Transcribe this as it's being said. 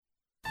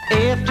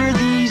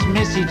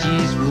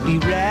messages. We'll be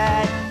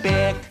right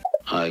back.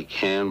 I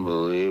can't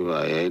believe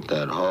I ate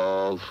that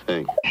whole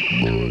thing.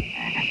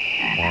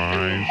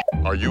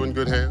 Are you in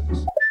good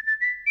hands?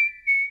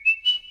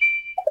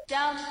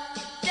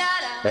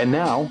 And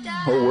now,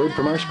 a word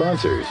from our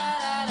sponsors.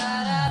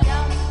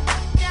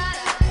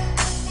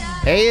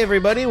 Hey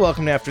everybody,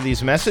 welcome to After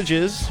These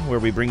Messages, where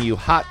we bring you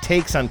hot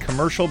takes on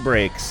commercial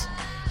breaks.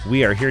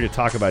 We are here to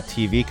talk about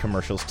TV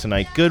commercials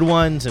tonight. Good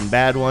ones and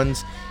bad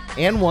ones,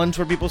 and ones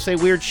where people say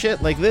weird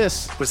shit like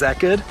this. Was that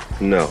good?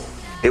 No,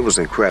 it was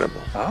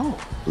incredible. Oh.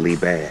 Lee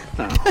bad.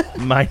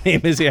 My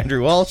name is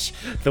Andrew Walsh.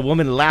 The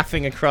woman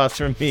laughing across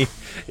from me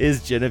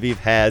is Genevieve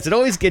Has. It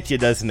always gets you,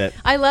 doesn't it?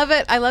 I love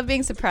it. I love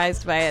being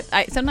surprised by it.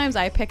 Sometimes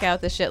I pick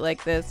out the shit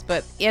like this,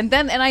 and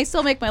I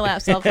still make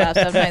myself laugh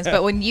sometimes.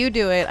 But when you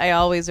do it, I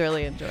always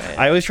really enjoy it.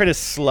 I always try to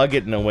slug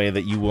it in a way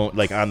that you won't,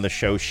 like on the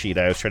show sheet.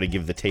 I always try to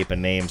give the tape a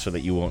name so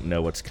that you won't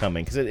know what's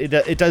coming, because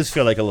it does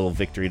feel like a little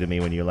victory to me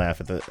when you laugh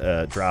at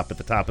the drop at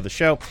the top of the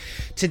show.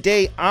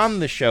 Today on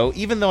the show,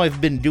 even though I've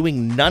been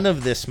doing none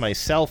of this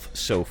myself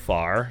so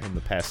far in the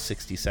past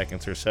 60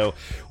 seconds or so,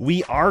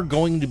 we are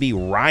going to be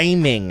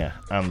rhyming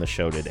on the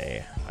show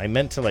today. I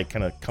meant to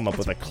kind of come up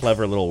with a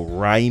clever little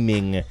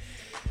rhyming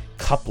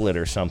couplet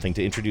or something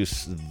to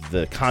introduce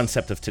the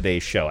concept of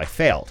today's show. I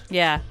failed.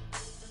 Yeah.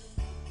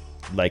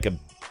 Like a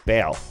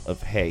bale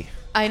of hay.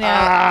 I know.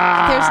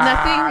 There's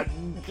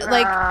nothing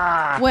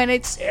like when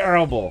it's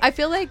terrible. I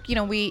feel like,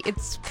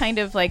 it's kind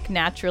of like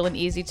natural and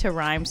easy to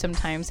rhyme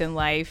sometimes in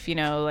life,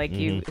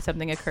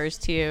 something occurs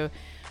to you.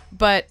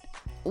 But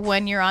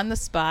when you're on the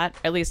spot,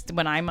 at least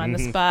when I'm on the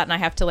spot and I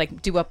have to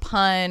do a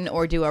pun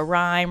or do a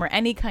rhyme or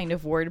any kind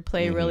of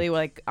wordplay really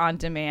on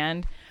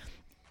demand,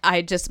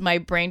 my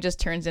brain just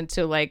turns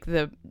into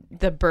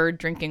the bird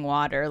drinking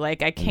water.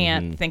 I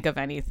can't think of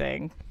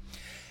anything.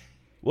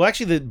 Well,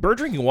 actually, the bird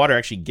drinking water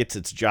actually gets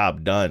its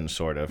job done,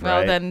 sort of, right?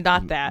 Well, then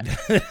not that.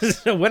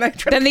 So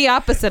then the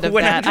opposite of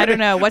that. I don't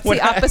know. What's the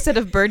opposite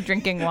of bird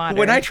drinking water?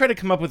 When I try to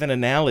come up with an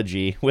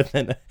analogy,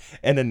 an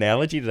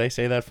analogy, did I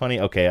say that funny?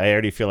 Okay, I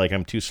already feel like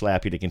I'm too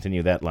slappy to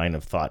continue that line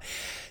of thought.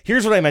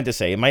 Here's what I meant to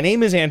say. My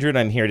name is Andrew, and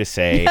I'm here to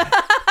say...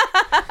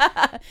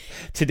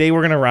 Today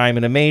we're going to rhyme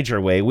in a major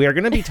way. We are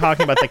going to be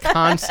talking about the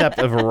concept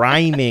of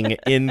rhyming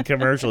in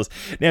commercials.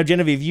 Now,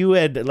 Genevieve, you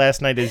had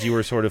last night, as you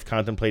were sort of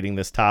contemplating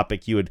this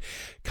topic, you had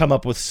come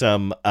up with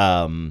some...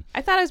 I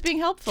thought I was being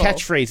helpful.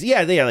 Catchphrases.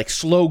 Yeah, they are like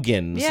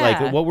slogans.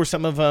 Yeah. What were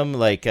some of them?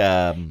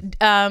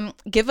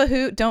 Give a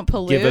hoot, don't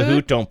pollute. Give a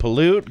hoot, don't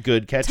pollute.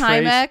 Good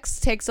catchphrase.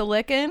 Timex takes a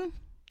licking.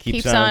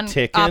 Keeps on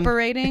ticking.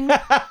 Operating.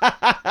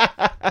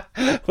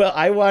 Well,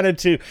 I wanted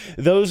to.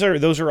 Those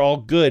are all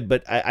good,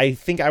 but I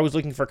think I was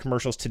looking for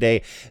commercials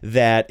today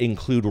that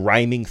include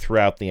rhyming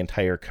throughout the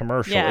entire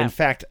commercial. Yeah. In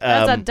fact,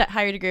 that's a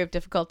higher degree of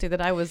difficulty that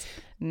I was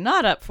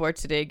not up for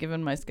today,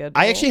 given my schedule.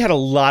 I actually had a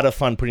lot of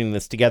fun putting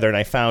this together, and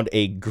I found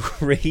a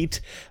great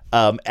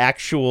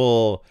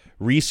actual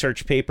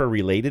research paper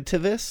related to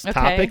this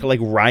topic, like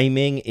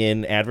rhyming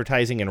in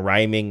advertising and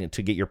rhyming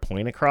to get your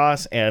point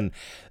across. And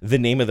the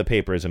name of the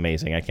paper is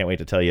amazing. I can't wait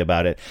to tell you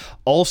about it.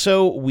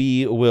 Also,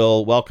 we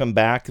will welcome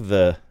back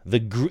the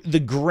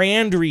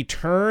grand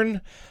return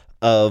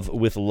of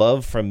With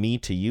Love From Me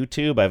to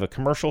YouTube. I have a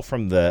commercial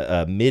from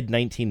the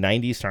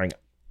mid-1990s starring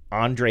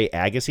Andre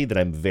Agassi that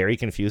I'm very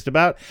confused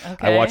about.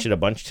 Okay. I watched it a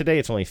bunch today.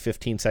 It's only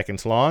 15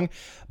 seconds long.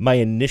 My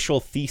initial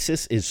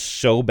thesis is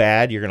so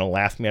bad you're going to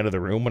laugh me out of the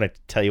room when I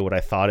tell you what I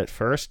thought at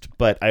first,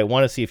 but I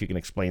want to see if you can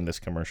explain this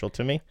commercial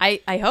to me.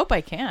 I hope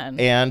I can.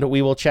 And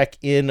we will check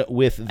in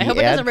with the ad council. I hope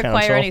it doesn't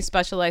require any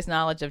specialized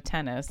knowledge of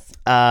tennis.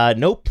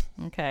 Nope.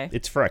 Okay.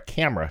 It's for a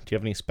camera. Do you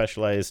have any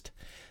specialized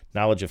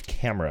knowledge of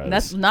cameras?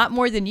 That's not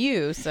more than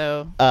you,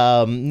 so...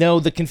 No,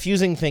 the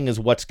confusing thing is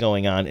what's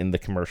going on in the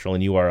commercial,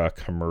 and you are a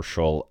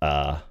commercial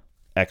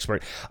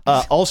expert.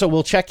 Also,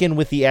 we'll check in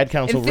with the ad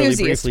council really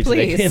briefly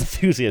today.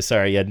 Enthusiasts,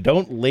 sorry. Yeah,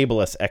 don't label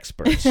us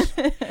experts.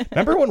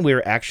 Remember when we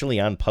were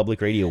actually on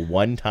public radio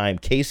one time,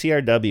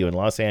 KCRW in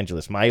Los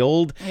Angeles, my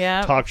old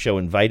talk show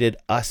invited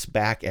us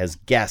back as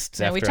guests.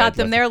 Yeah, we taught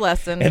them their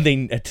lesson. And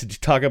they to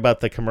talk about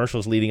the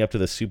commercials leading up to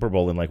the Super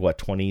Bowl in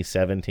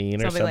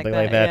 2017 or something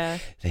like that. Yeah.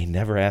 They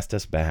never asked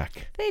us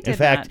back. They did In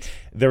fact,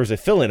 there was a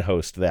fill-in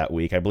host that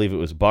week. I believe it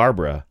was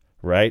Barbara,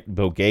 right?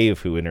 Bogave,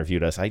 who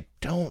interviewed us. I'm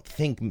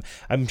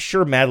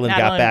sure Madeline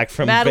got back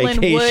from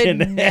vacation.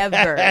 Would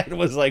never. And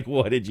was like,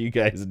 what did you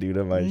guys do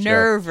to my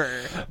show?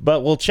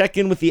 But we'll check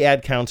in with the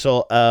ad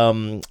council.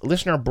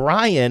 Listener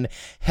Brian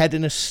had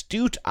an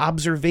astute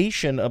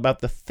observation about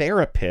the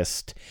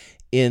therapist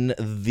in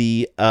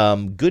the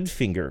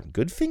Butterfinger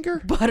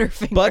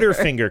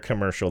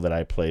commercial that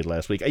I played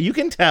last week. You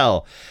can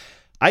tell.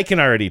 I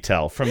can already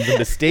tell from the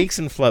mistakes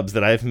and flubs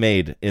that I've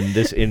made in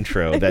this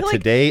intro that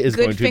today is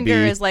going to be...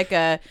 Goodfinger is like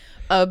a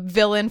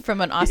villain from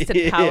an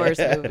Austin Powers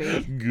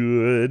movie.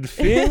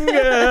 Goodfinger.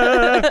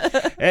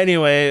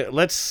 Anyway,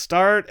 let's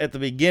start at the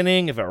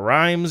beginning. If it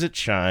rhymes, it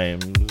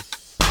chimes.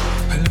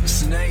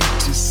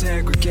 Hallucinate to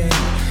segregate,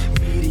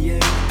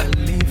 mediate,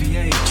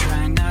 alleviate,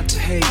 try not to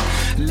hate,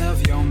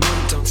 love your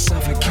mate, don't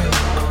suffocate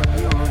on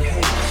your own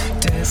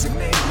hate,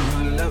 designate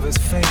your lover's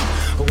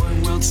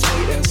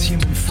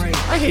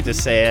I hate to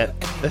say it.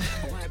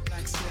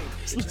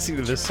 Listening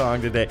to this song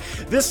today.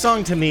 This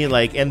song to me,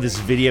 like, and this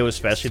video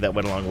especially that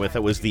went along with it,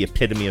 was the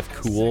epitome of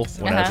cool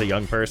when I was a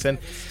young person.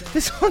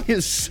 This song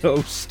is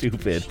so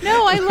stupid.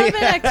 No, I love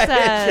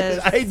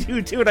Excess. I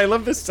do too, and I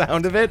love the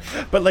sound of it.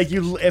 But like,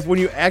 when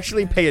you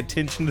actually pay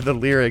attention to the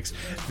lyrics,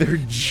 they're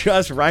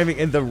just rhyming,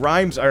 and the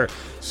rhymes are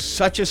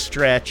such a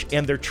stretch,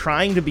 and they're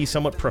trying to be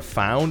somewhat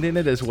profound in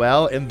it as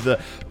well, and the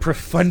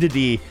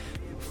profundity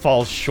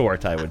falls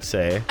short, I would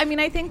say. I mean,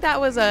 I think that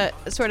was a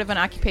sort of an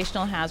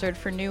occupational hazard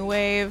for new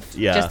wave.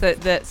 Yeah. Just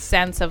the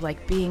sense of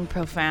like being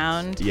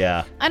profound.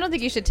 Yeah. I don't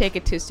think you should take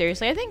it too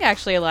seriously. I think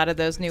actually a lot of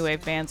those new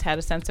wave bands had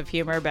a sense of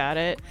humor about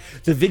it.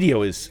 The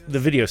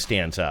video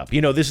stands up.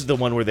 You know, this is the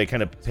one where they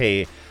kind of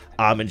pay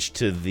homage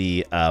to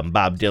the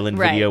Bob Dylan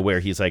video where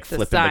he's like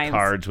flipping the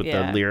cards with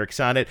the lyrics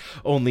on it.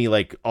 Only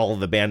like all of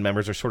the band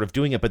members are sort of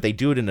doing it, but they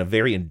do it in a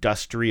very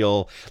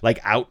industrial,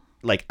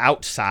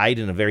 outside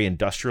in a very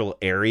industrial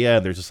area.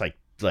 There's just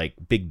like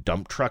big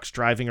dump trucks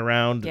driving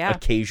around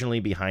occasionally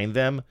behind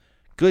them.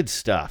 Good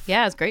stuff.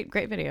 Yeah, it's great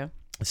video.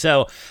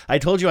 So I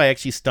told you I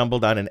actually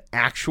stumbled on an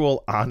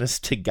actual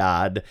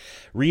honest-to-God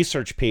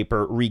research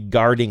paper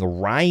regarding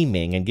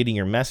rhyming and getting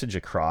your message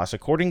across.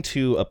 According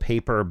to a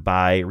paper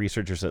by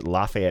researchers at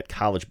Lafayette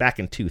College back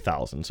in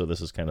 2000, so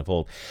this is kind of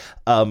old,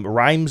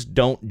 rhymes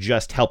don't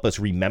just help us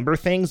remember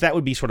things. That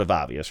would be sort of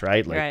obvious,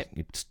 right? Like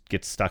it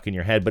gets stuck in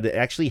your head, but it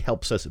actually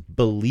helps us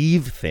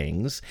believe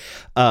things.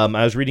 I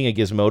was reading a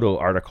Gizmodo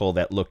article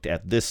that looked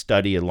at this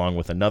study along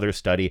with another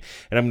study,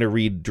 and I'm going to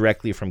read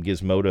directly from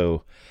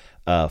Gizmodo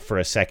for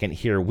a second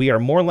here. We are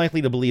more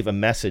likely to believe a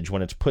message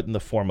when it's put in the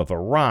form of a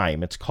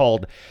rhyme. It's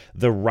called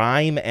the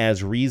rhyme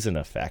as reason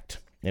effect,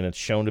 and it's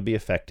shown to be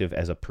effective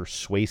as a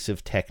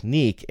persuasive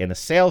technique and a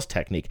sales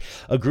technique.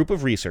 A group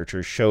of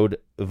researchers showed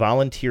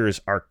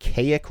volunteers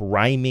archaic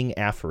rhyming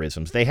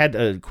aphorisms. They had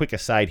a quick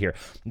aside here.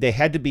 They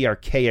had to be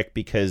archaic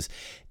because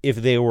if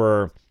they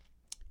were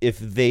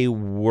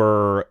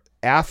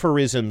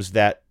aphorisms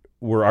that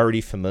were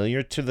already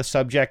familiar to the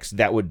subjects,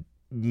 that would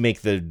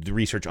make the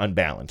research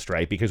unbalanced,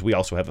 right? Because we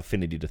also have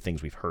affinity to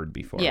things we've heard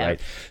before,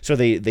 right? So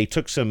they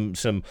took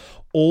some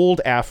old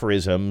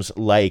aphorisms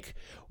like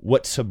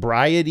what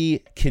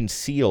sobriety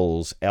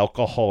conceals,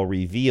 alcohol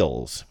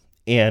reveals,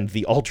 and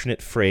the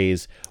alternate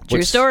phrase,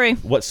 true story,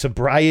 what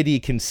sobriety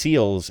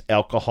conceals,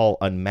 alcohol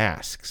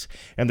unmasks.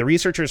 And the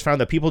researchers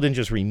found that people didn't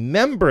just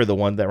remember the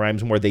one that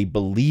rhymes more, they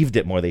believed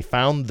it more. They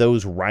found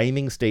those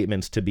rhyming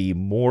statements to be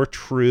more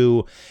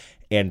true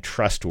and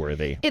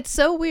trustworthy. It's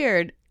so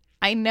weird.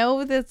 I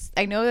know that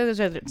those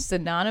are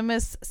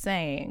synonymous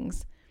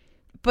sayings,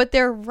 but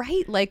they're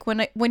right. Like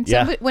when it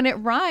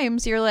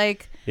rhymes, you're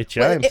like, it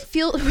chimes.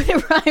 When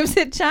it rhymes,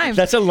 it chimes.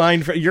 That's a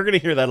line you're going to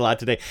hear that a lot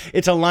today.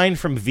 It's a line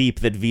from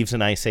Veep that Veeps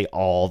and I say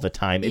all the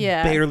time. It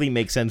barely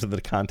makes sense in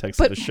the context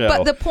of the show.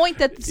 But the point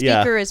that the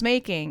speaker is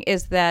making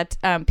is that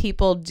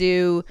people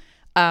do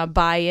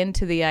buy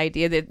into the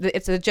idea that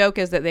it's a joke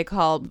is that they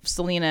call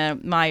Selena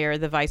Meyer,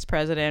 the vice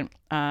president,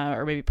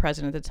 or maybe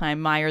president at the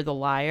time, Meyer the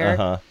liar.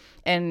 Uh-huh.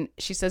 And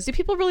she says, do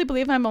people really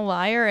believe I'm a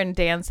liar? And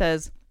Dan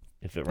says,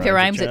 if it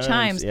rhymes, it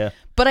chimes. Yeah.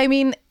 But I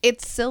mean,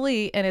 it's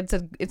silly and it's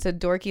a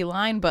dorky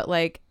line, but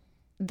like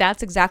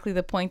that's exactly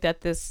the point that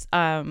this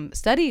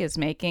study is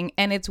making.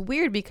 And it's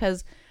weird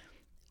because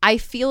I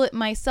feel it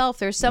myself.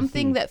 There's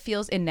something that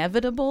feels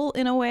inevitable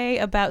in a way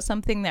about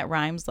something that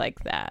rhymes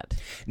like that.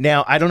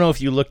 Now, I don't know if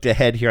you looked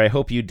ahead here. I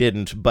hope you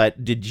didn't.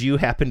 But did you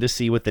happen to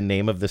see what the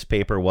name of this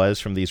paper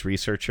was from these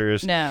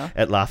researchers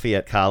at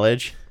Lafayette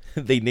College?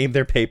 They named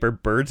their paper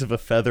Birds of a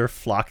Feather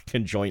Flock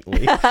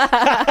Conjointly. Where's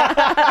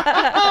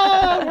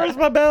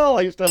my bell?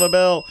 I used to have a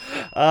bell.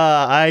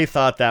 I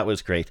thought that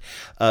was great.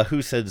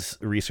 Who says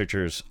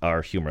researchers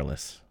are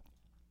humorless?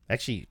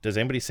 Actually, does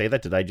anybody say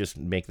that? Did I just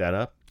make that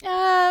up?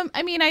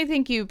 I mean, I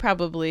think you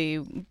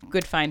probably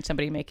could find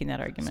somebody making that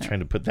argument. I was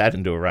trying to put that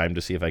into a rhyme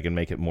to see if I can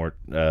make it more,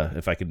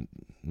 if I can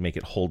make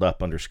it hold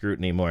up under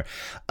scrutiny more.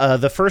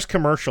 The first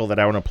commercial that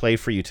I want to play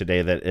for you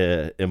today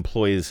that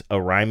employs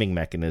a rhyming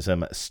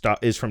mechanism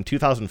is from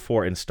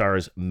 2004 and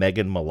stars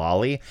Megan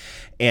Mullally.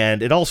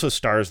 And it also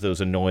stars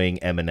those annoying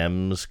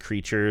M&M's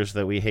creatures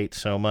that we hate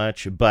so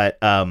much. But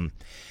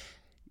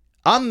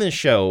on this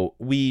show,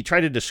 we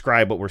try to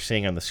describe what we're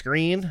seeing on the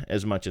screen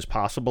as much as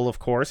possible, of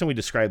course, and we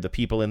describe the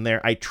people in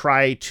there. I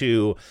try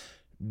to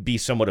be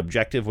somewhat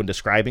objective when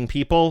describing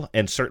people,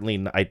 and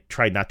certainly I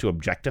try not to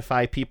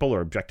objectify people or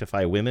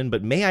objectify women,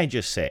 but may I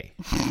just say...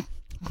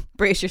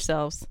 Brace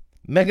yourselves.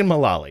 Megan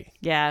Mullally.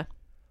 Yeah.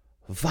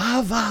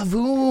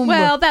 Va-va-voom.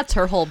 Well, that's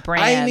her whole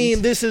brand. I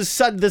mean,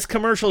 this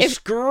commercial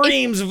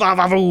screams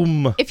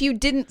va-va-voom. If you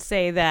didn't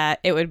say that,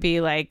 it would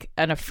be like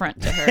an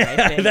affront to her,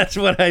 I think. That's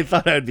what I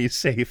thought I'd be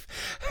safe.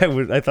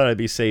 I thought I'd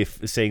be safe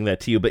saying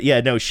that to you. But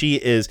yeah, no,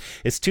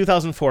 it's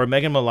 2004,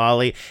 Megan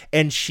Mullally,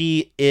 and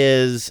she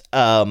is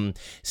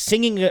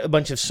singing a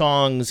bunch of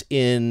songs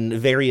in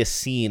various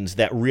scenes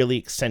that really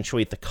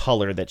accentuate the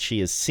color that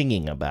she is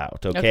singing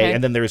about, okay?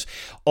 And then there's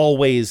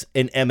always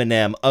an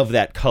M&M of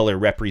that color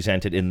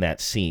represented in that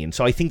scene.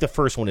 So I think the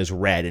first one is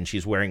red, and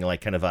she's wearing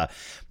like kind of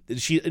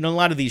in a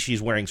lot of these,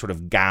 she's wearing sort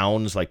of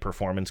gowns, like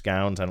performance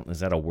gowns. Is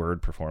that a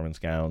word? Performance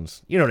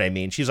gowns. You know what I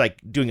mean? She's like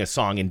doing a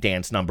song and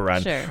dance number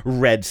on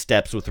red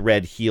steps with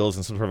red heels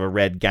and some sort of a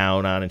red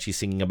gown on, and she's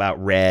singing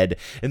about red.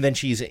 And then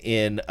she's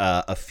in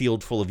a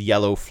field full of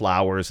yellow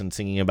flowers and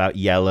singing about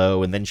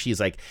yellow. And then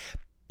she's like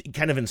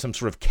kind of in some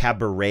sort of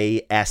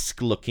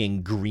cabaret-esque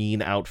looking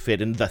green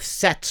outfit, and the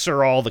sets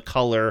are all the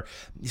color,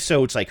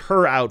 so it's like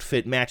her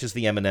outfit matches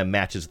the M&M,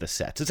 matches the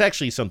sets. It's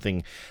actually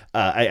something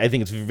I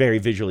think it's very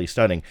visually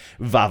stunning,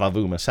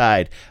 va-va-voom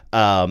aside,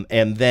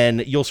 and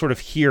then you'll sort of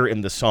hear in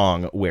the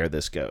song where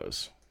this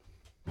goes.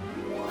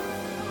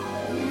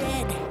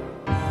 Red,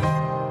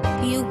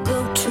 you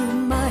go to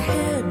my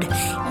head.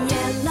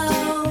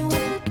 Yellow,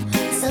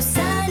 so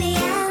sunny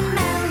and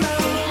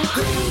mellow.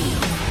 Green,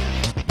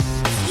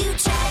 you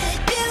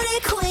chocolate beauty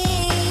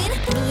queen.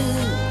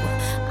 Blue,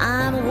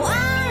 I'm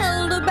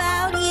wild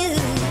about you.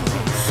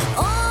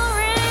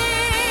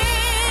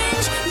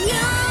 Orange,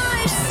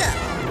 you're so...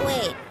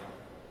 Wait,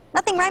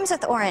 nothing rhymes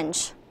with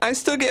orange. I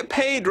still get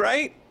paid,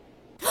 right?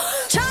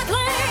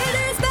 Chocolate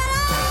is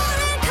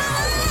better in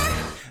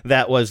color.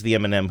 That was the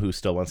M&M who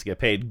still wants to get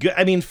paid.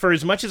 I mean, for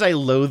as much as I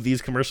loathe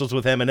these commercials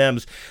with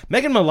M&Ms,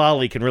 Megan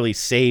Mullally can really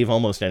save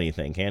almost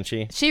anything, can't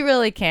she? She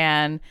really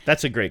can.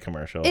 That's a great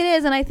commercial. It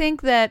is, and I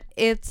think that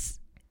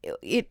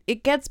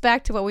it gets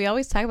back to what we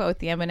always talk about with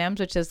the M&Ms,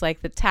 which is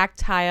like the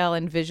tactile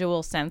and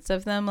visual sense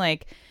of them.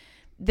 Like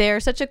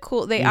they're such a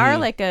cool. They are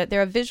like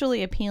they're a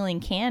visually appealing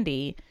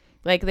candy.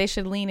 Like they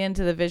should lean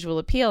into the visual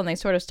appeal, and they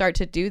sort of start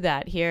to do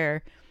that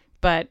here,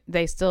 but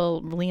they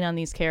still lean on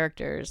these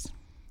characters.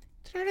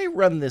 Did I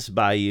run this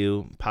by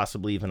you,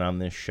 possibly even on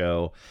this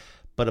show,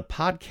 but a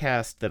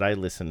podcast that I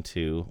listen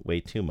to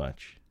way too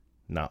much,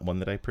 not one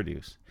that I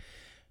produce,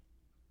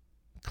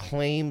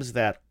 claims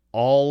that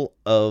all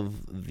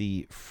of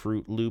the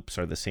Fruit Loops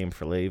are the same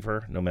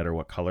flavor, no matter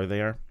what color they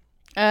are.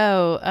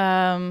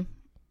 Oh,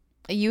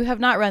 you have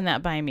not run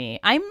that by me.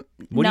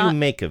 What do you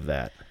make of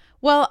that?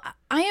 Well,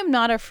 I am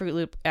not a Fruit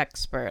Loop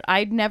expert.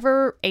 I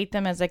never ate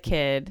them as a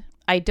kid.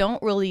 I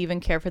don't really even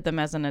care for them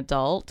as an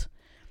adult.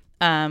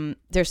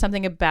 There's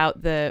something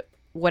about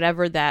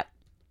whatever that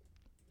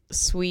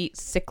sweet,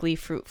 sickly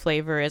fruit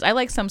flavor is. I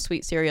like some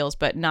sweet cereals,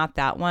 but not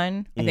that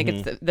one. I think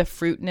it's the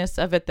fruitness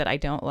of it that I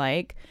don't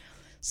like.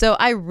 So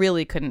I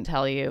really couldn't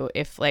tell you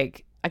if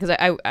because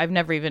I've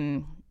never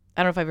even,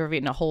 I don't know if I've ever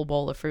eaten a whole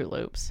bowl of Fruit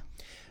Loops.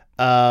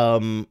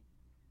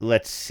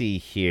 Let's see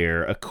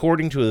here.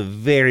 According to a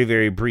very,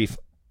 very brief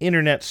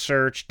internet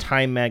search,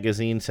 Time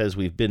Magazine says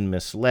we've been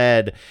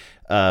misled.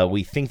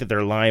 We think that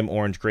they're lime,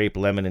 orange, grape,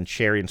 lemon, and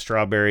cherry and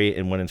strawberry,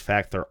 and when in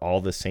fact they're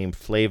all the same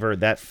flavor.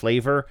 That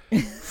flavor,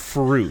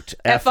 fruit,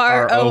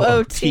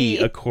 F-R-O-O-T,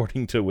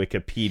 according to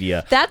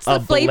Wikipedia. That's the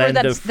flavor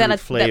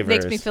that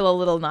makes me feel a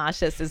little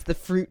nauseous, is the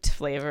fruit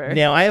flavor.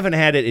 Now, I haven't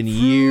had it in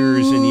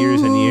years and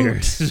years and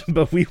years,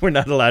 but we were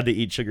not allowed to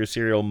eat sugar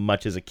cereal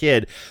much as a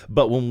kid.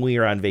 But when we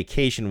were on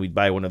vacation, we'd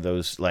buy one of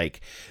those,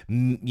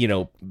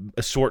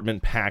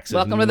 assortment packs.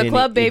 Welcome to the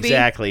club, baby.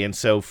 Exactly, and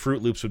so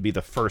Fruit Loops would be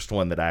the first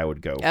one that I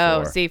would go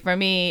for. Oh, see, for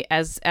me,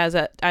 as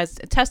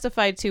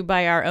testified to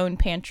by our own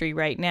pantry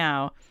right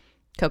now,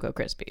 Cocoa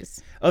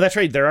Krispies. Oh, that's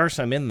right. There are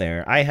some in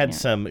there. I had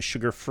some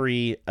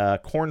sugar-free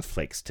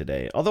cornflakes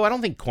today. Although I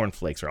don't think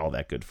cornflakes are all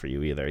that good for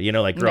you either.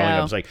 Like growing up,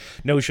 I was like,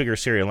 no sugar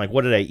cereal. I'm like,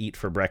 what did I eat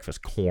for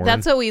breakfast? Corn.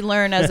 That's what we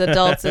learn as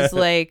adults is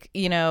like,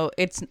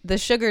 it's the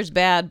sugar's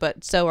bad,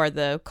 but so are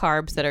the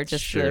carbs that are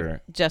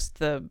just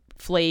the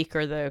flake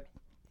or the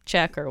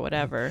check or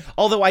whatever.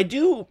 Although I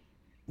do...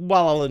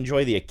 While I'll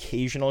enjoy the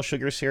occasional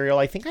sugar cereal,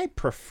 I think I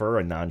prefer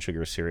a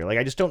non-sugar cereal. Like,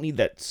 I just don't need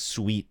that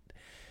sweet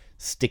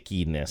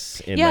stickiness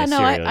in my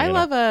cereal. I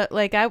love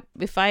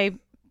if I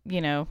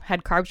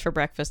had carbs for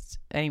breakfast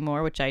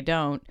anymore, which I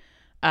don't,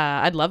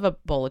 I'd love a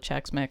bowl of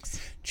Chex Mix.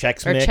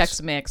 Chex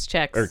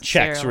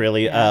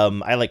really. Yeah.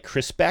 I like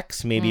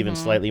Crispex, maybe even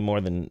slightly more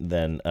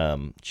than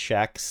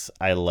Chex.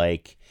 I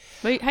like...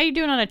 Wait, how you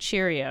doing on a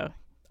Cheerio?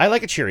 I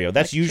like a Cheerio.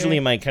 That's usually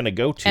my kind of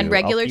go-to. And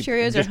regular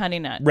Cheerios or Honey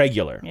Nut?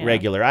 Regular.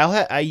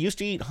 I used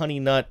to eat Honey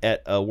Nut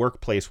at a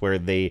workplace where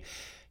they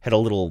had a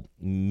little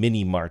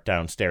mini mart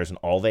downstairs, and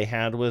all they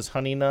had was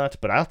Honey Nut.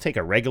 But I'll take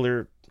a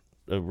regular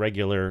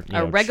Cheerio. A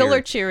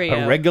regular Cheerio.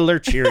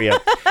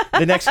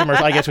 The next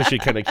commercial. I guess we should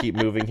kind of keep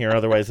moving here,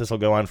 otherwise this will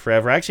go on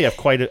forever. I actually have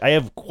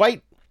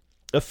quite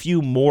a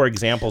few more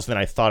examples than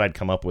I thought I'd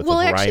come up with. Well,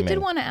 of I actually rhyming. did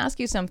want to ask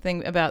you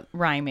something about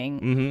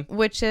rhyming,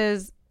 which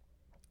is.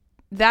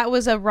 That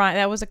was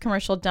a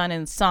commercial done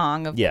in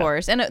song, of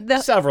course, and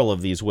several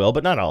of these will,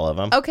 but not all of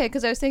them. Okay,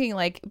 because I was thinking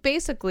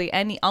basically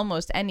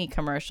almost any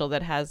commercial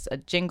that has a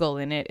jingle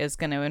in it is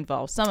going to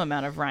involve some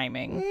amount of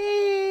rhyming.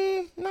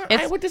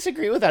 I would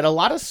disagree with that. A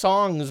lot of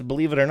songs,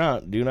 believe it or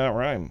not, do not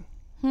rhyme.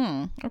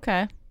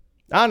 Okay.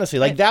 Honestly,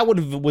 that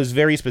was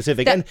very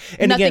specific, and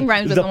nothing again,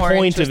 rhymes with the orange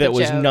point of it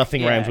was joke.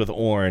 nothing rhymes with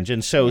orange,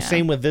 and so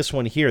same with this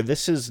one here.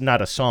 This is not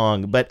a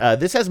song, but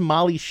this has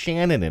Molly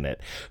Shannon in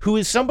it, who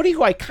is somebody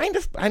who I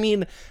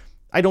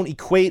don't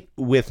equate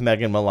with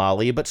Megan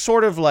Mullally, but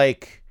sort of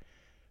like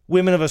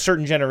women of a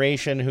certain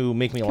generation who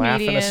make me laugh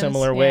in a Comedians,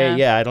 similar way.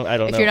 Yeah, I don't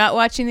know. If you're not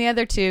watching the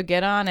other two,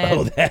 get on it.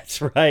 Oh,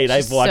 that's right.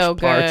 I've watched so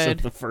parts good.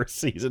 of the first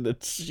season.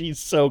 She's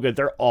so good.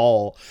 They're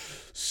all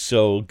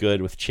so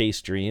good with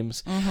Chase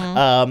Dreams.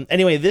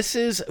 Anyway, this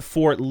is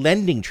for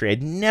Lending Tree.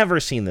 I'd never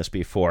seen this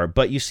before,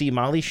 but you see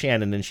Molly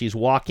Shannon, and she's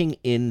walking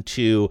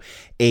into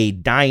a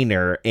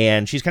diner,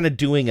 and she's kind of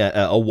doing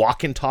a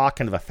walk and talk,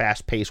 kind of a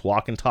fast-paced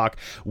walk and talk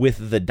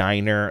with the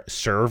diner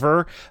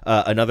server,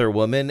 another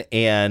woman,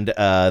 and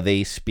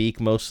they speak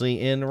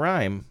mostly in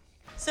rhyme.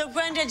 So,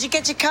 Brenda, did you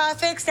get your car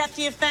fixed after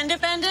your fender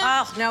bender?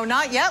 Oh, no,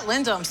 not yet,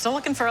 Linda. I'm still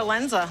looking for a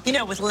Lenza. You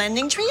know, with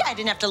Lending Tree, I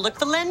didn't have to look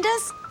for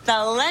lenders.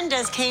 The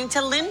lenders came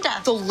to Linda.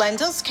 The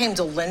lenders came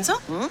to Linda?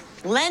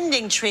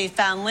 Lending Tree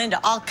found Linda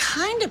all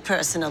kind of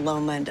personal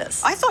loan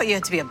lenders. I thought you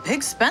had to be a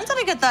big spender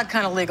to get that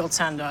kind of legal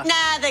tender.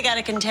 Nah, they got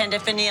a contender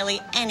for nearly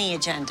any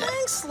agenda.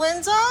 Thanks,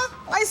 Linda.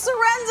 I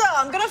surrender.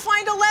 I'm gonna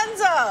find a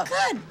Lenza.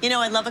 Good. You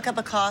know, I'd love a cup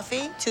of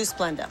coffee. Too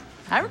Splenda.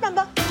 I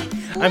remember.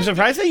 I'm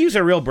surprised they use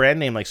a real brand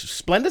name. Like,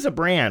 Splenda's a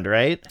brand,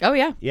 right? Oh,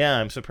 yeah. Yeah,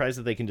 I'm surprised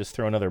that they can just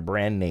throw another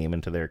brand name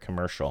into their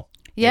commercial.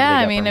 Yeah,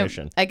 I Maybe they got mean,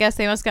 permission. I guess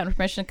they must have gotten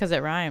permission because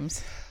it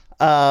rhymes.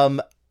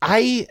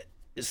 I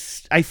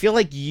feel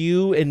like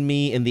you and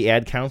me and the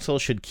ad council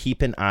should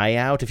keep an eye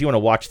out. If you want to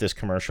watch this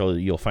commercial,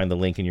 you'll find the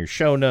link in your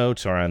show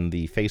notes or on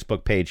the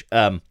Facebook page.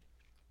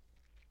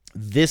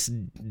 This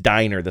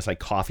diner, this like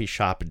coffee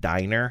shop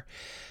diner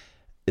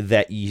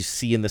that you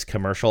see in this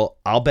commercial,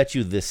 I'll bet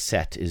you this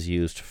set is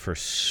used for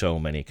so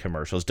many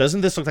commercials. Doesn't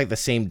this look like the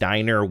same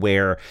diner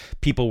where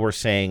people were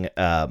saying,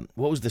 what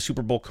was the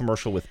Super Bowl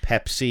commercial with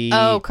Pepsi?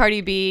 Oh, Cardi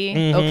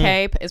B.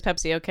 Okay. Is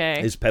Pepsi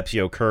okay? Is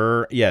Pepsi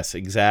occur? Yes,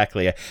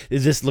 exactly.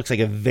 This looks like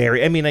a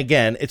very, I mean,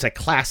 again, it's a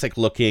classic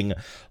looking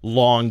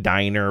long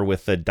diner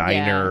with the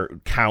diner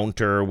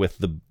counter with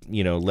the,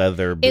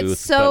 leather booth.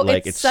 It's so,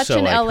 but it's so such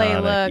an LA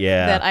iconic. look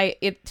Yeah. that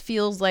it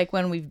feels like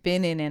when we've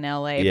been in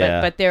LA, Yeah.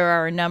 but there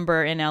are a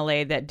number in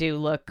LA that do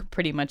look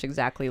pretty much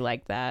exactly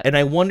like that. And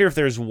I wonder if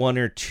there's one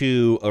or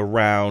two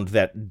around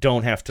that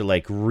don't have to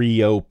like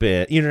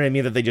reopen, you know what I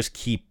mean? That they just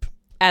keep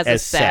as a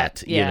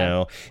set,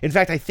 In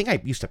fact, I think I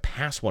used to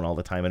pass one all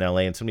the time in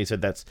LA, and somebody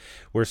said that's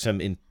where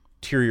some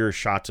interior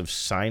shots of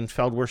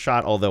Seinfeld were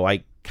shot, although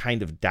I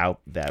kind of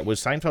doubt that. Was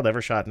Seinfeld ever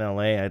shot in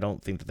LA? I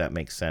don't think that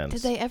makes sense.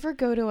 Did they ever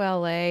go to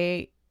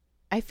LA?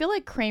 I feel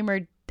like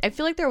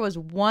there was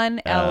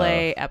one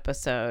LA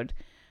episode.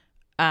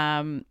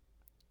 I'm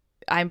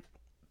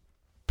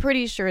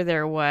pretty sure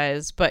there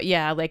was, but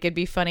yeah, like it'd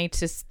be funny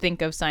to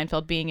think of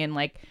Seinfeld being in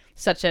like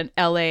such an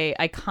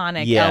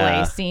iconic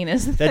LA scene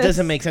as this. That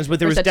doesn't make sense, but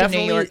there was such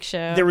definitely a New York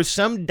show. There was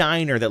some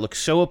diner that looked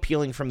so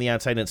appealing from the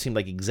outside, and it seemed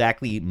like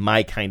exactly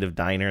my kind of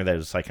diner that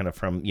was like kind of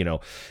from,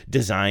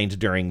 designed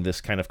during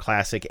this kind of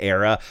classic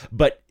era,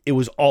 but it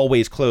was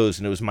always closed,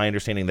 and it was my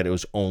understanding that it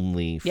was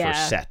only for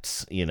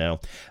sets,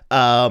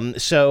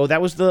 So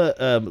that was the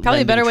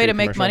probably a better way to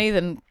make commercial. money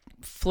than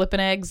flipping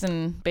eggs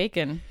and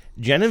bacon.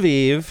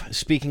 Genevieve,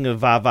 speaking of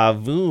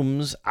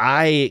va-va-vooms,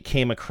 I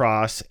came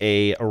across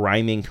a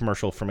rhyming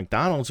commercial for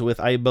McDonald's with,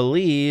 I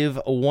believe,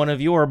 one of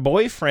your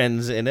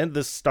boyfriends in it.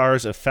 This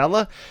stars a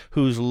fella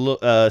who's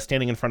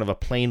standing in front of a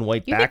plain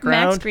white background. You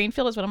think Max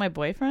Greenfield is one of my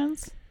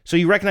boyfriends? So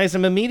you recognize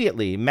him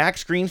immediately.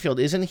 Max Greenfield,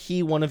 isn't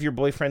he one of your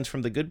boyfriends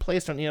from The Good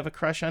Place? Don't you have a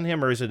crush on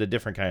him? Or is it a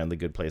different guy on The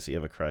Good Place that you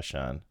have a crush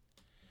on?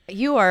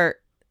 You are...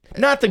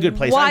 Not The Good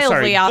Place. Wildly I'm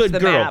sorry. off Good the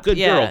girl. map. Good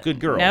girl. Good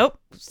girl. Nope.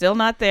 Still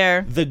not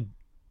there. The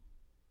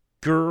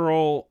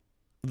girl.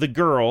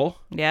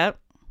 Yep.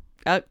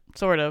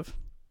 Sort of.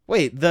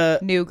 Wait, the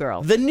new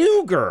girl. The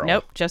new girl.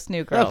 Nope, just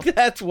New Girl. Oh,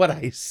 that's what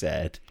I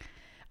said.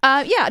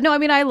 Yeah, no, I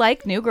mean, I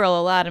like New Girl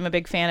a lot. I'm a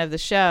big fan of the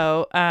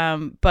show.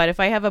 But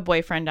if I have a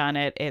boyfriend on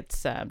it,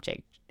 it's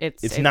Jake.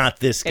 It's not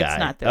this guy. It's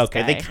not this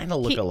guy. guy. They kind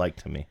of look alike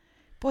to me.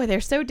 Boy,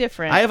 they're so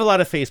different. I have a lot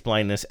of face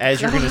blindness,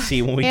 as you're going to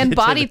see when we and get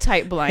body to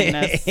type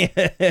blindness.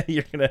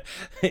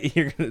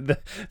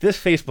 This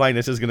face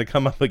blindness is gonna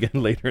come up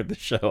again later in the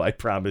show. I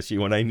promise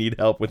you. When I need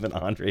help with an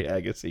Andre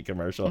Agassi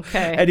commercial.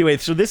 Okay. Anyway,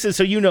 so this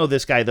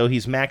guy though.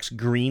 He's Max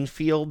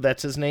Greenfield.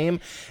 That's his name,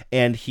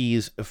 and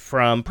he's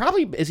from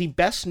is he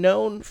best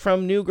known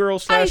from New Girl /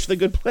 The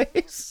Good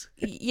Place?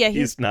 Yeah,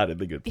 he's not in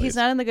The Good Place. He's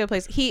not in The Good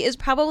Place. He is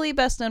probably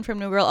best known from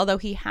New Girl, although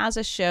he has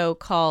a show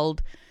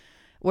called.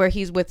 Where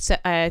he's with,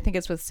 I think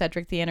it's with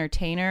Cedric the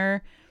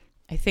Entertainer.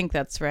 I think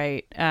that's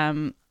right.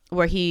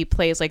 Where he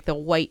plays like the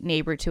white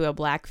neighbor to a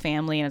black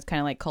family, and it's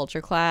kind of like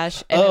Culture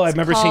Clash. And I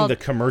remember seeing the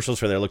commercials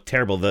for that. It looked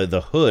terrible.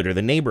 The Hood or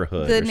the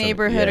Neighborhood.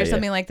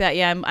 Something like that.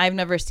 Yeah, I've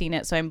never seen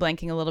it, so I'm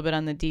blanking a little bit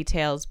on the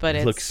details. But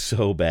it looks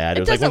so bad.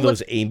 It was like one of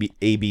those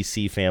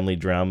ABC family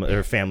drama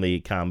or family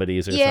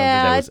comedies or something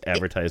that was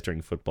advertised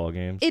during football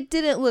games. It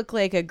didn't look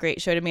like a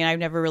great show to me. I've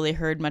never really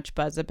heard much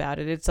buzz about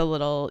it. It's a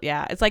little,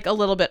 it's like a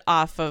little bit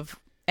off of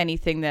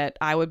anything that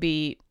I would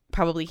be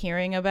probably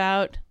hearing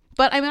about.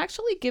 But I'm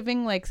actually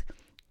giving like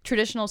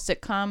traditional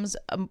sitcoms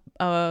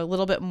a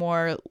little bit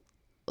more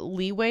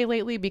leeway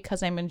lately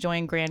because I'm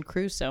enjoying Grand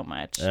Crew so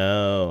much.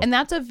 Oh. And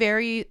that's a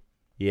very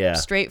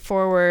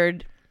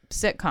straightforward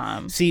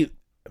sitcom. See,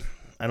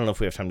 I don't know if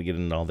we have time to get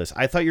into all this.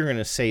 I thought you were going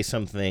to say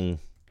something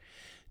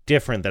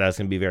different that I was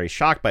going to be very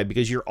shocked by,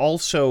 because you're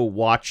also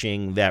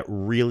watching that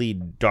really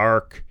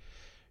dark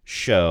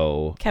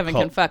show. Kevin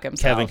Can Fuck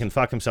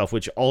Himself,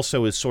 which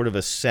also is sort of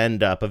a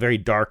send-up, a very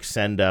dark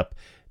send-up,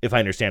 if I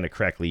understand it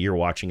correctly, you're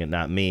watching it,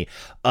 not me,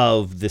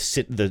 of the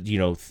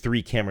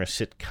 3-camera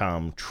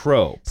sitcom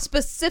trope.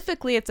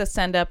 Specifically, it's a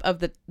send-up of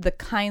the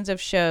kinds of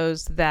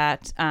shows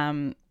that,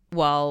 Kevin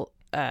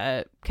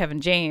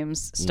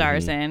James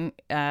stars in,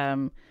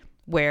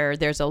 where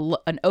there's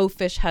an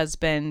oafish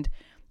husband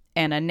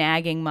and a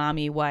nagging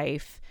mommy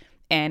wife,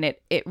 and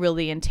it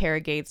really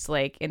interrogates,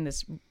 like, in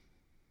this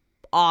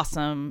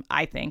awesome,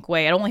 I think,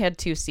 way. It only had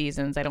 2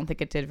 seasons. I don't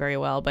think it did very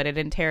well, but it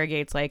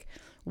interrogates, like,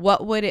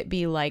 what would it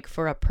be like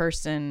for a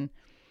person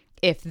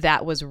if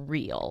that was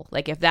real?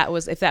 Like, if that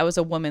was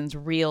a woman's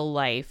real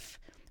life,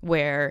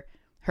 where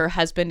her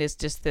husband is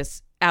just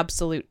this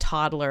absolute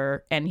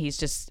toddler and he's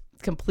just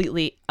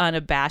completely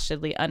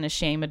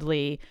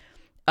unashamedly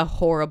a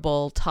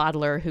horrible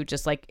toddler who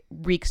just, like,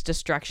 wreaks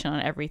destruction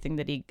on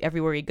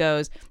everywhere he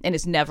goes, and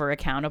is never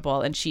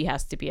accountable, and she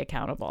has to be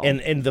accountable. And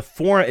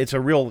it's a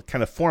real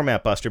kind of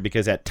format buster,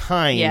 because at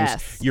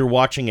times you're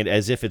watching it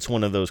as if it's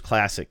one of those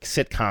classic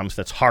sitcoms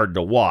that's hard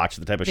to watch,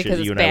 the type of because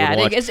shit you and I would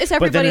watch. It's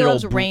Everybody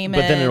Loves Raymond.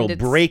 But then it'll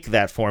break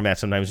that format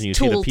sometimes when you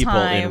see the people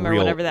in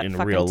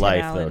real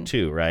life, though,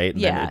 too, right?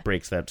 And then it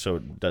breaks that, so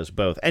it does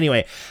both.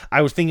 Anyway,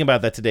 I was thinking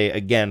about that today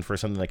again for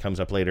something that comes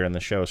up later in the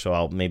show, so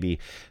I'll maybe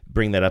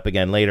bring that up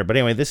again later. But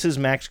anyway, this is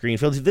Max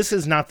Greenfield. This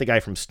is not the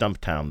guy from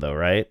Stumptown, though,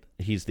 right?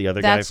 He's the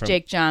other guy from... That's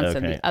Jake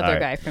Johnson, the other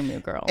guy from New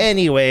Girl.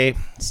 Anyway.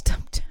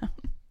 Stumptown.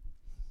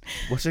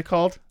 What's it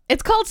called?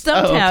 It's called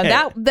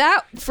Stumptown.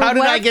 How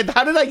did I get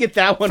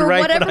that one right?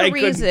 For whatever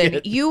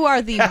reason, you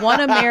are the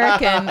one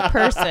American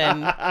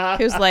person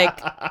who's like,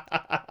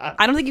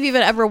 I don't think you've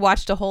even ever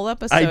watched a whole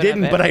episode. I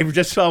didn't, but I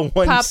just saw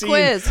one Pop scene.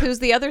 quiz. Who's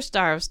the other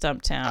star of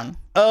Stumptown?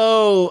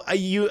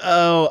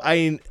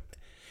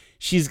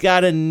 She's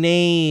got a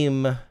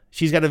name.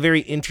 She's got a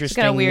very interesting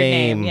She's got a weird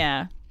name.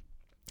 Yeah.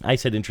 I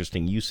said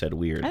interesting. You said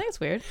weird. I think it's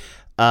weird.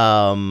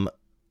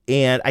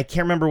 And I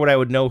can't remember what I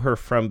would know her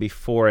from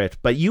before it,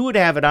 but you would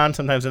have it on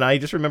sometimes, and I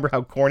just remember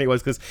how corny it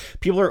was, because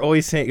people are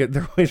always saying,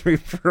 they're always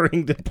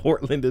referring to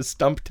Portland as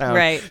Stumptown.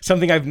 Right.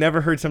 Something I've never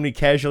heard somebody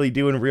casually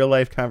do in real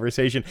life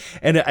conversation.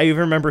 And I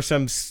even remember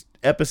some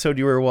episode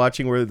you were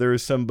watching where there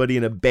was somebody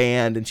in a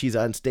band and she's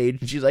on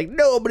stage and she's like,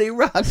 nobody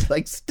rocks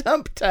like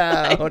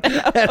Stumptown.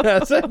 And I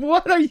was like,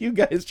 what are you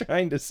guys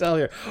trying to sell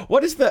here?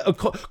 What is the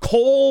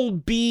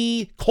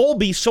Colby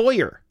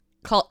Sawyer?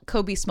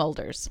 Kobe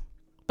Smulders.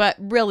 But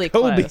really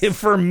Kobe, close.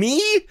 For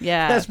me?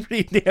 Yeah. That's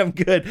pretty damn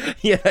good.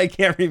 Yeah, I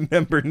can't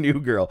remember New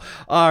Girl.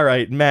 All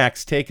right,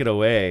 Max, take it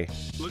away.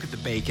 Look at the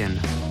bacon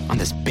on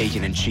this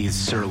bacon and cheese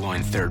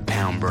sirloin 3rd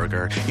pound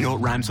burger. You know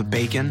what rhymes with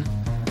bacon?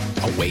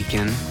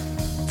 Awaken,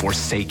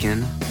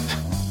 forsaken,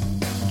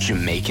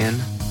 Jamaican.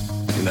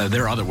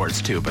 There are other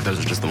words too, but those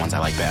are just the ones I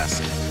like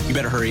best. You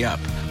better hurry up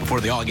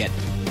before they all get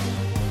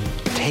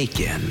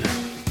taken.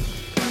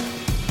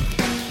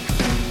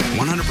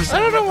 100%. I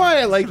don't know why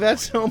I like that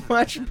so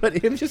much, but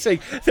him just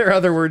saying there are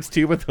other words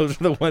too, but those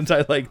are the ones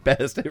I like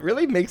best. It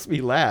really makes me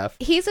laugh.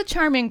 He's a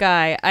charming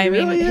guy. I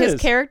mean, really his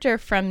is. character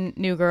from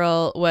New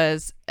Girl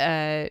was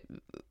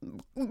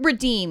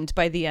redeemed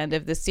by the end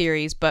of the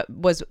series, but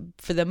was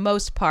for the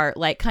most part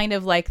like kind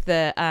of like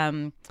the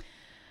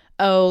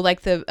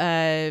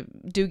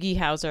Doogie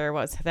Howser.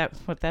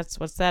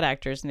 What's that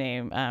actor's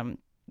name?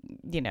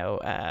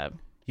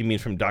 You mean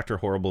from Dr.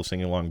 Horrible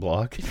Sing-Along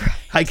Blog? Right.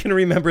 I can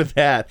remember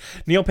that.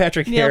 Neil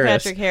Patrick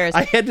Harris.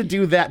 I had to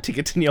do that to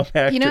get to Neil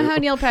Patrick. You know how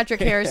Neil Patrick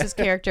Harris's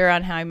character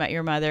on How I Met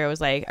Your Mother was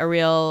like a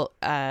real,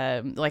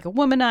 like a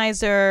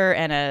womanizer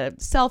and a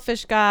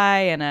selfish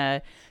guy and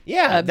a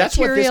that's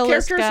what this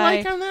character's guy.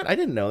 like on that? I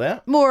didn't know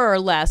that. More or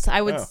less.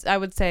 I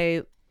would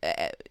say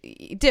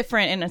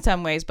different in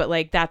some ways, but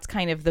like that's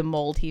kind of the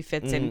mold he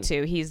fits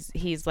into.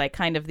 He's like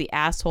kind of the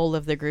asshole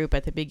of the group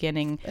at the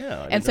beginning.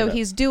 And so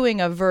he's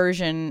doing a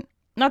version...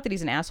 Not that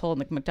he's an asshole in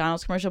the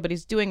McDonald's commercial, but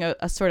he's doing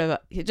a sort of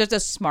just a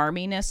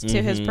smarminess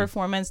to his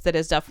performance that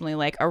is definitely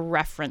like a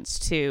reference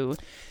to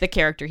the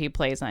character he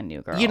plays on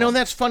New Girl. You know,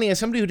 that's funny. As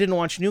somebody who didn't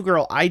watch New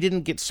Girl, I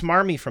didn't get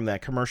smarmy from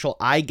that commercial.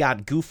 I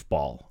got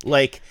goofball.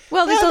 Like,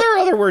 there are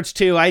other words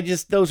too.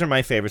 Those are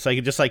my favorites.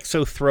 Like, just like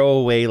so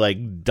throwaway,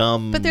 like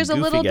dumb. But there's a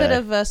little bit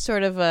of a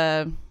sort of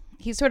a.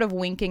 He's sort of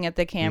winking at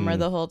the camera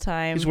the whole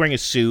time. He's wearing a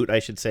suit, I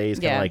should say.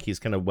 He's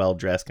kind of well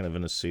dressed, kind of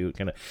in a suit,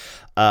 kind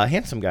of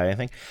handsome guy, I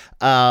think.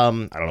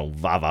 I don't know,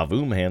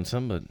 va-va-voom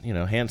handsome, but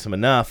handsome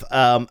enough.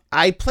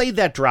 I played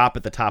that drop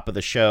at the top of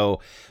the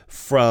show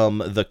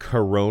from the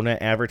Corona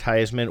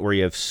advertisement where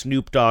you have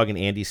Snoop Dogg and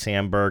Andy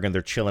Samberg and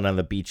they're chilling on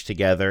the beach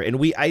together.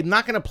 And I'm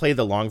not going to play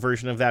the long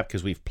version of that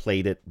because we've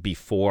played it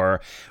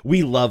before.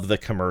 We love the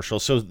commercial.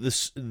 So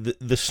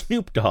the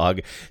Snoop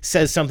Dogg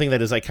says something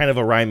that is like kind of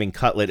a rhyming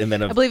cutlet, and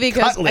then I believe he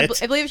because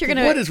Cutlet. I believe if you're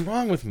gonna. What is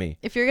wrong with me?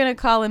 If you're gonna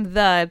call him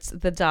it's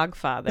the dog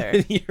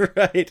father. You're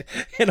right.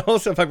 And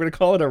also, if I'm going to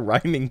call it a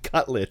rhyming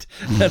cutlet,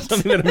 that's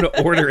something that I'm going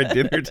to order at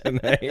dinner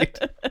tonight.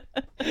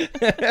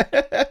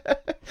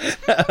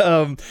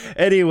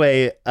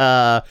 Anyway,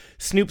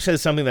 Snoop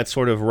says something that's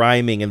sort of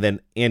rhyming, and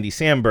then Andy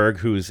Samberg,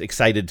 who's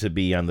excited to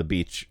be on the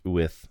beach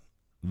with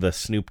the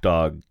Snoop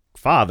Dogg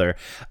father,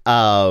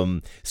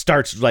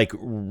 starts like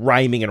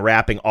rhyming and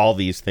rapping all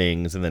these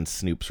things, and then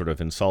Snoop sort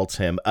of insults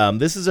him.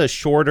 This is a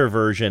shorter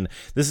version.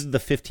 This is the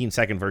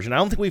 15-second version. I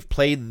don't think we've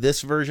played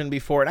this version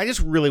before, and I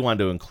just really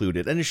wanted to include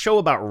it. And a show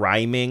about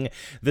rhyming,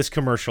 this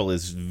commercial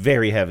is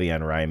very heavy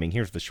on rhyming.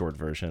 Here's the short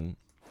version.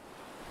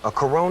 A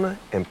Corona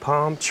and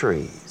palm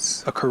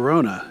trees. A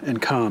Corona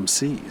and calm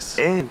seas.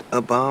 And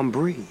a balm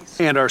breeze.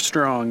 And our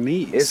strong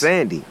knees. It's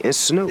Andy and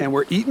Snoop. And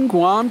we're eating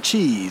Guam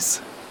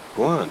cheese.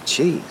 Guam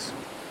cheese?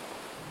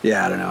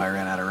 Yeah, I don't know. I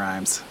ran out of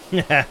rhymes.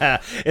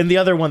 And the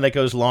other one that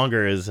goes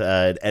longer is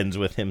it ends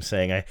with him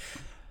saying, I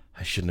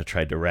shouldn't have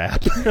tried to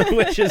rap,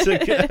 which is a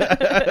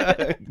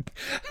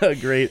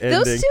great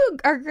ending. Those two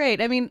are great.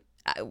 I mean,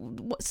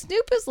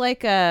 Snoop is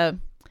like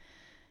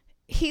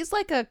he's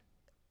like a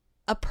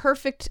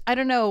perfect, I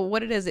don't know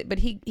what it is, but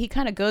he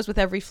kind of goes with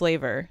every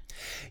flavor.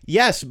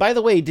 Yes. By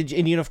the way,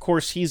 of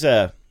course, he's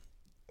a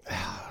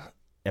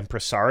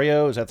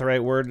impresario. Is that the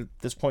right word at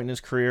this point in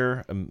his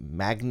career? A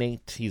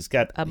magnate. He's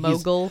got a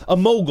mogul. A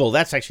mogul.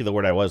 That's actually the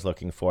word I was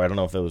looking for. I don't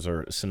know if those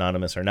are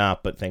synonymous or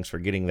not, but thanks for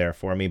getting there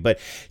for me. But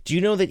do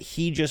you know that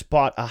he just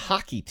bought a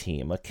hockey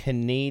team, a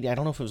Canadian, I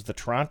don't know if it was the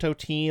Toronto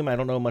team. I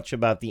don't know much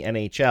about the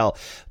NHL,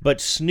 but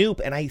Snoop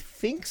and I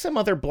think some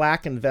other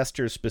black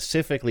investors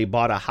specifically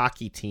bought a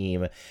hockey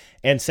team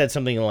and said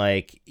something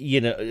like,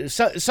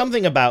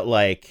 something about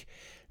like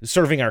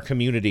serving our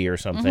community or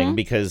something,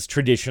 because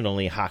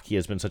traditionally hockey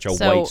has been such a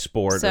white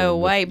sport. So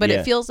white, but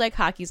it feels like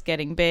hockey's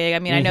getting big. I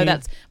mean, I know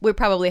we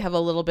probably have a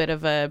little bit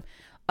of a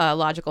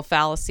logical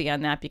fallacy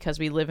on that because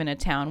we live in a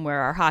town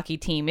where our hockey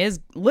team is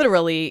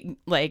literally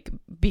like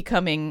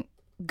becoming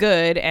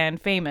good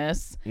and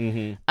famous.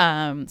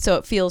 So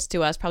it feels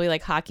to us probably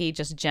like hockey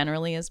just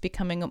generally is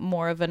becoming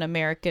more of an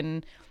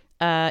American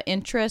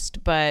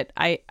interest, but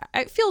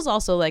it feels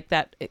also like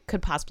that it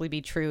could possibly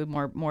be true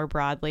more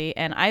broadly.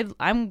 And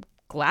I'm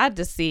glad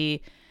to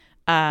see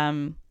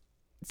the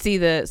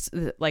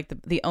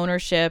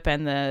ownership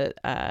and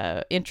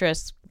the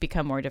interests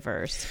become more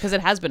diverse because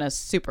it has been a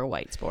super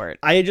white sport.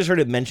 I had just heard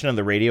it mentioned on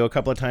the radio a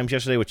couple of times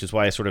yesterday, which is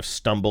why I sort of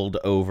stumbled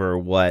over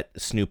what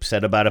Snoop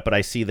said about it. But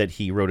I see that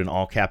he wrote in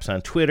all caps on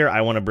Twitter,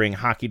 I want to bring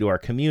hockey to our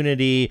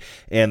community.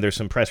 And there's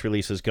some press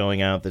releases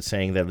going out that's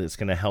saying that it's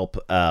going to help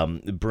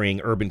bring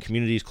urban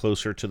communities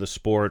closer to the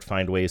sport,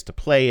 find ways to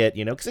play it,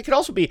 because it could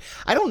also be,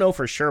 I don't know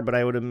for sure, but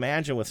I would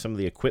imagine with some of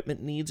the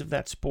equipment needs of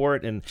that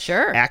sport and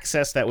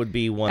access, that would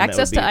be one.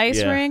 Access that would to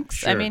be, ice rinks.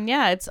 Sure.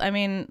 I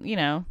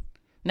mean,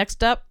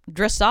 next up,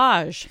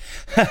 dressage.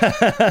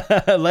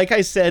 Like I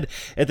said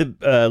at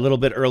a little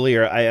bit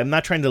earlier, I'm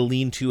not trying to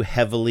lean too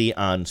heavily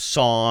on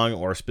song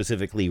or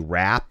specifically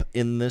rap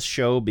in this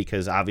show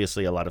because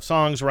obviously a lot of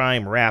songs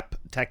rhyme, rap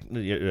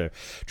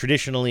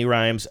traditionally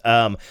rhymes.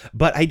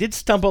 But I did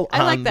stumble on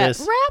this. I like that.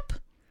 Rap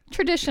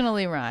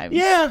traditionally rhymes.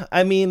 Yeah,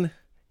 I mean,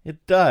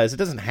 it does. It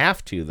doesn't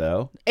have to,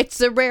 though.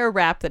 It's a rare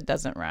rap that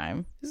doesn't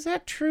rhyme. Is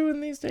that true in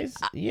these days?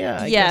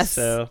 Yeah, I guess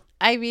so.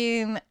 I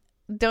mean,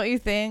 don't you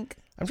think?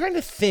 I'm trying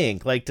to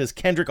think, like, does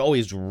Kendrick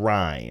always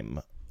rhyme?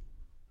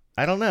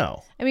 I don't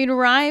know. I mean,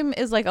 rhyme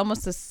is like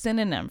almost a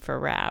synonym for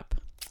rap.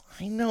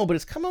 I know, but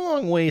it's come a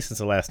long way since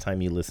the last time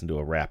you listened to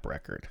a rap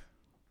record.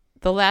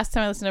 The last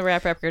time I listened to a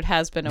rap record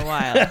has been a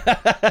while.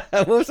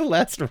 What was the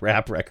last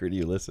rap record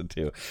you listened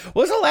to?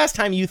 What was the last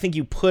time you think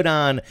you put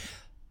on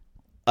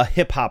a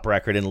hip-hop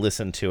record and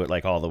listen to it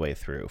like all the way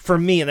through? For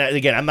me, and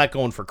again, I'm not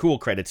going for cool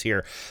credits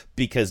here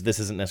because this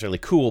isn't necessarily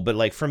cool, but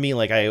like for me,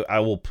 like I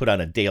will put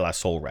on a De La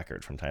Soul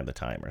record from time to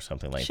time or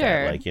something like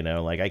that. Like,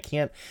 like I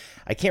can't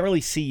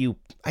really see you.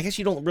 I guess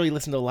you don't really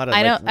listen to a lot of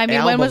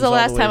when was the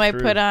last time I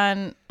put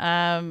on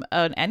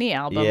any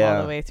album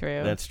all the way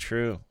through? That's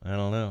true. I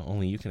don't know.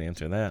 Only you can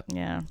answer that.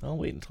 Yeah. I'll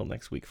wait until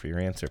next week for your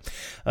answer.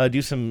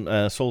 Do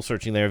some soul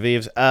searching there,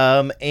 Vives.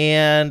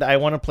 And I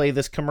want to play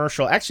this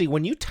commercial. Actually,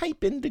 when you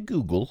type into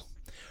Google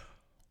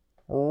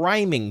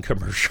rhyming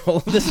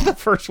commercial, this is the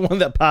first one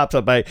that pops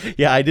up. I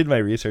did my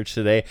research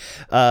today.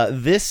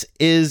 This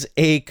is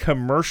a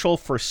commercial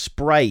for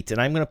Sprite,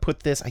 and I'm going to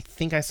put this, I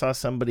think I saw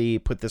somebody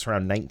put this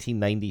around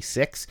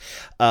 1996,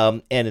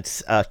 and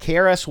it's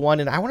KRS-One,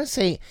 and I want to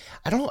say,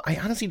 I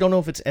honestly don't know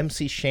if it's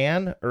MC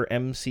Shan or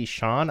MC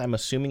Sean. I'm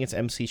assuming it's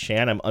MC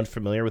Shan. I'm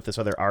unfamiliar with this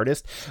other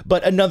artist,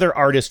 but another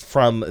artist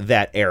from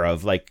that era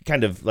of like,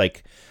 kind of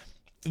like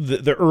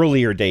the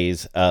earlier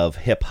days of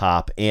hip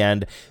hop.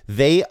 And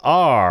they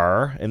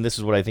are, and this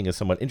is what I think is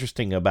somewhat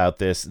interesting about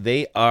this,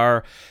 they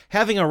are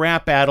having a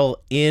rap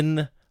battle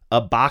in a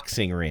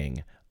boxing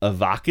ring.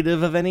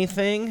 Evocative of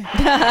anything?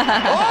 All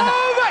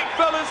right,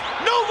 fellas,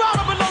 no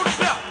rhyme below the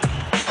belt.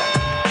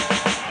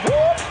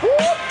 Whoop,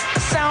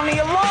 whoop. Sound the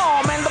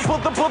alarm and the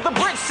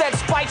bricks that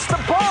spikes the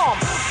bomb.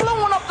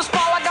 Blowing up the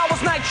spot like I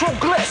was Nitro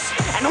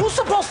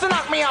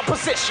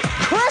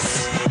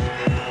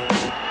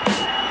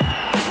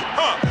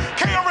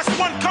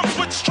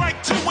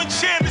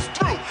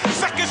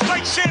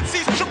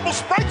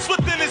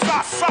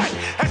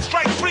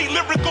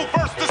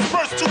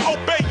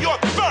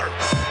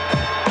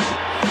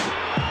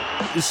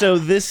So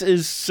this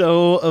is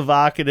so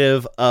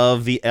evocative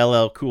of the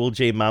LL Cool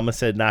J Mama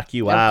Said Knock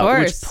You Out,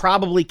 which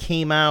probably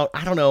came out,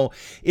 I don't know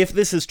if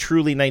this is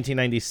truly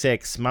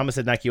 1996. Mama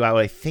Said Knock You Out,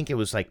 I think it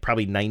was like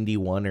probably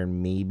 91 or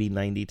maybe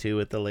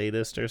 92 at the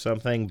latest or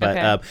something.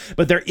 But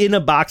but they're in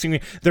a boxing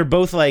ring. They're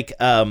both like,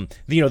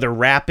 they're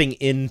rapping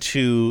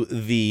into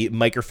the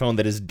microphone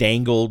that is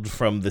dangled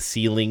from the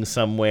ceiling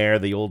somewhere,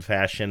 the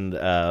old-fashioned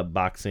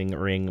boxing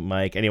ring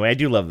mic. Anyway, I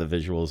do love the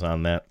visuals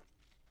on that.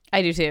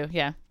 I do too,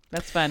 yeah.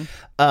 That's fun.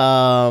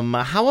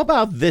 How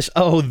about this?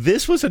 Oh,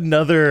 this was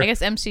another... I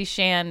guess MC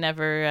Shan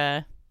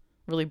never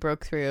really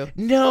broke through.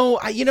 No,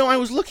 I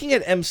was looking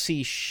at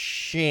MC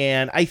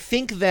Shan. I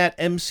think that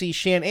MC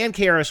Shan and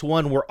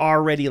KRS-One were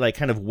already like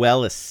kind of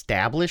well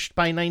established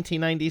by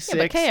 1996.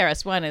 Yeah, but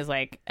KRS-One is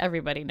like,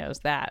 everybody knows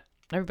that.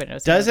 Everybody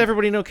knows. Does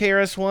everybody know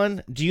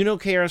KRS-One? Do you know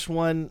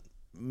KRS-One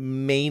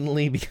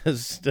mainly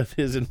because of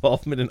his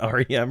involvement in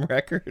REM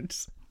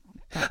records?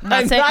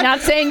 Not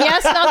saying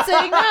yes, not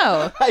saying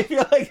no. I feel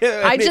like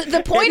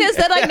the point is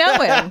that I know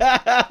him,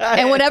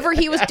 and whatever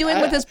he was doing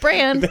with his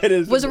brand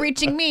was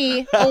reaching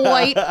me, a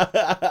white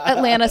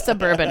Atlanta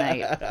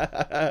suburbanite,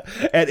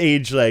 at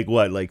age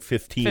like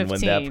 15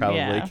 when that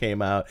probably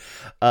came out.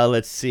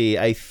 Let's see.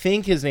 I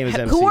think his name is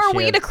MC Who are Shan.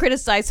 we to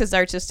criticize his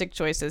artistic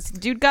choices?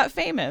 Dude got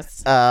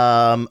famous.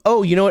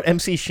 Oh, you know what?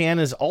 MC Shan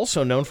is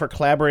also known for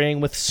collaborating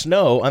with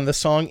Snow on the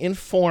song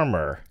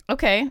Informer.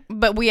 Okay,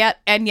 but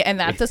and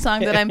that's a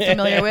song that I'm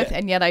familiar with,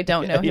 and yet I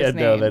don't know his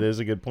name. No, that is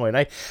a good point.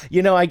 I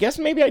guess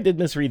maybe I did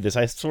misread this.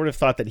 I sort of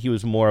thought that he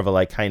was more of a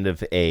I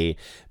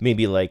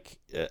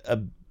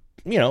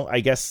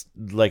guess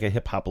like a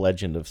hip hop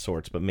legend of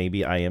sorts, but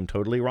maybe I am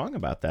totally wrong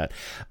about that.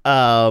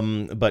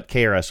 But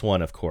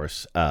KRS-One, of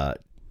course,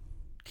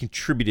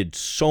 contributed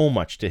so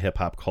much to hip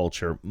hop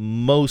culture,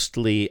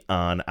 mostly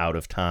on Out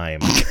of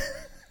Time.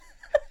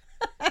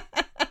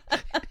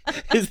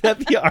 Is that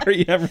the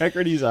REM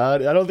record he's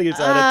on? I don't think it's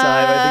Out of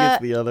Time. I think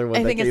it's the other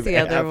one. I think it's the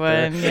other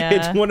one, yeah.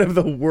 It's one of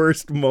the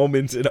worst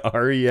moments in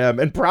REM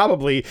and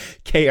probably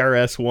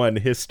KRS-One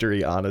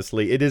history,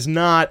 honestly. It is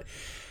not...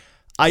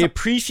 I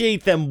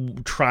appreciate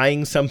them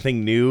trying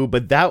something new,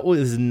 but that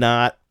was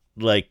not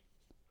like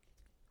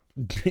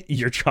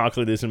your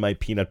chocolate is in my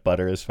peanut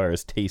butter as far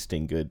as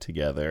tasting good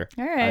together.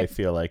 All right. I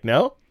feel like,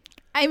 no?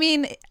 I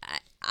mean,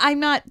 I'm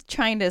not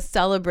trying to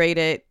celebrate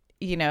it,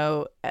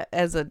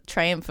 as a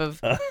triumph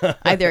of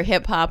either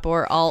hip hop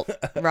or alt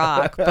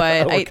rock,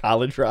 but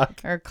college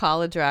rock.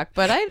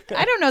 But I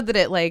don't know that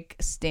it like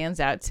stands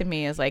out to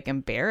me as like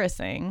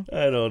embarrassing.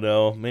 I don't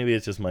know. Maybe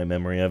it's just my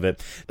memory of it.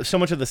 So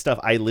much of the stuff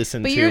I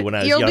listened to when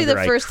I was younger, you'll be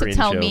the first to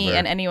tell me over.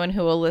 And anyone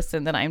who will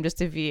listen that I'm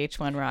just a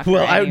VH1 rocker.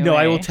 Well, anyway.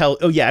 I will tell.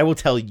 Oh yeah, I will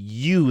tell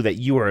you that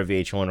you are a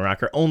VH1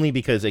 rocker only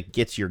because it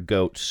gets your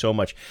goat so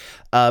much.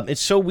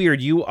 It's so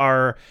weird. You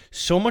are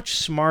so much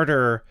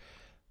smarter.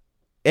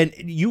 And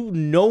you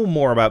know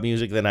more about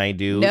music than I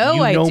do.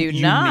 No, I do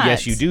not.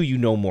 Yes, you do. You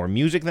know more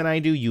music than I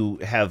do. You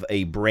have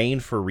a brain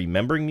for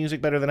remembering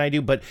music better than I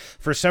do. But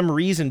for some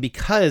reason,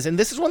 and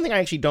this is one thing I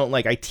actually don't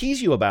like, I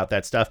tease you about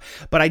that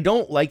stuff, but I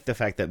don't like the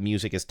fact that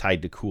music is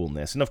tied to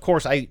coolness. And of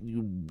course,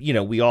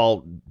 we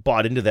all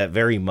bought into that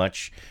very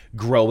much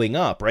growing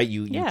up, right?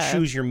 You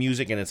choose your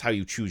music, and it's how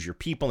you choose your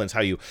people, and it's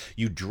how you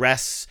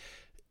dress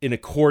in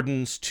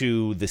accordance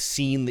to the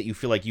scene that you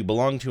feel like you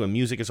belong to, and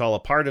music is all a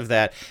part of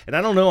that. And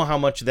I don't know how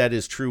much that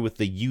is true with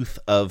the youth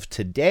of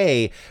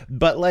today,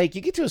 but like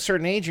you get to a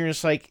certain age and you're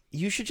just like,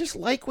 you should just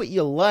like what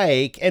you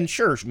like, and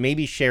sure,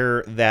 maybe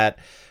share that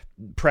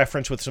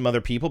preference with some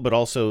other people, but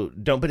also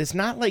don't. But it's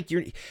not like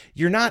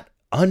you're not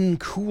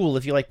uncool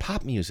if you like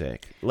pop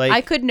music. Like,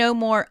 I could no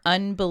more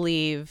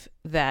unbelieve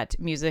that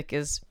music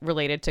is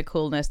related to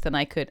coolness than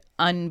I could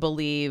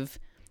unbelieve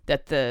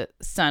that the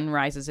sun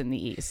rises in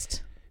the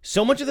east.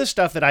 So much of the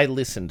stuff that I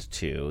listened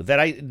to that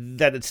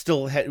it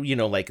still had,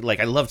 like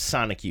I loved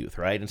Sonic Youth,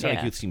 right? And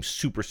Sonic Youth seems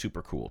super,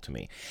 super cool to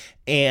me.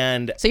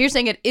 And so you're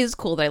saying it is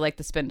cool that I liked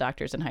the Spin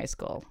Doctors in high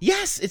school?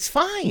 Yes, it's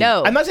fine.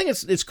 No, I'm not saying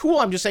it's cool.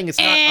 I'm just saying it's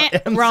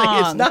not. I'm wrong.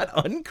 Saying it's not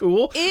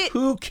uncool.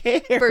 Who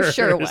cares? For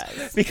sure was.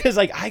 Because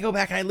like I go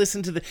back and I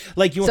listen to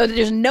So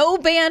there's no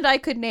band I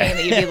could name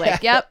that you'd be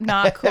like, yep,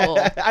 not cool.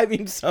 I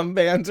mean, some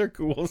bands are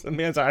cool. Some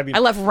bands are. I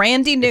love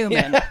Randy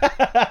Newman.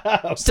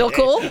 Okay. Still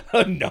cool?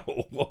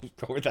 No,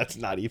 that's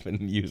not even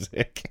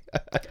music.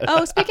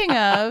 Oh, speaking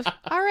of,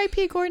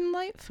 R.I.P. Gordon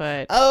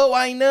Lightfoot. Oh,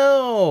 I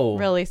know.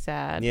 Really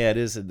sad. Yeah, it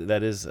is.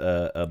 That is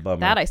a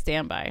bummer. That I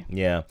stand by.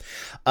 Yeah.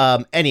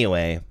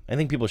 Anyway, I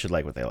think people should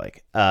like what they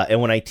like.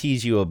 And when I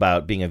tease you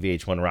about being a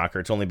VH1 rocker,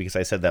 it's only because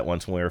I said that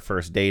once when we were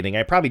first dating.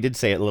 I probably did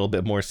say it a little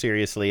bit more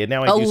seriously, and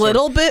now I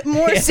do bit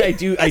more.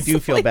 Seriously. I do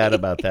feel bad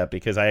about that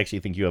because I actually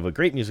think you have a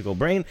great musical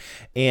brain,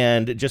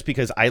 and just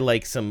because I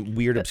like some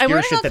weird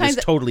obscure shit that is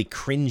totally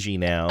cringy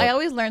now. I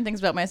always learn things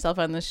about myself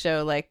on this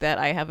show, like that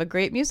I have a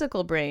great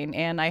musical brain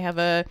and I'm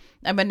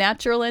a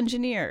natural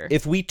engineer.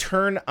 If we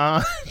turn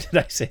on, did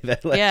I say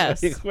that last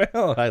Yes. week?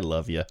 Well, I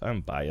love you.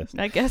 I'm biased.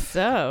 I guess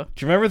so.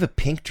 Do you remember the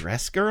pink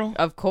dress girl?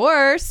 Of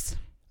course.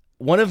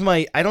 one of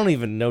my, I don't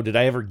even know, did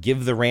I ever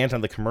give the rant on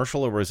the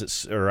commercial, or was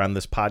it, or on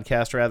this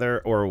podcast rather,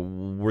 or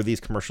were these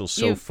commercials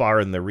so far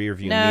in the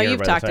rearview mirror? No,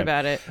 you've talked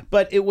about it.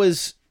 But it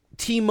was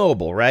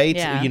T-Mobile, right?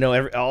 Yeah. You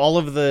know, all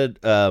of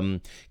the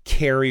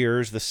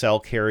carriers, the cell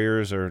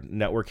carriers or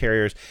network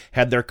carriers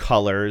had their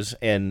colors,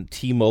 and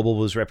T-Mobile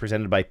was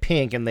represented by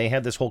pink, and they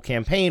had this whole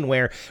campaign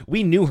where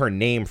we knew her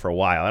name for a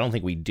while. I don't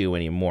think we do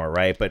anymore,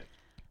 right? But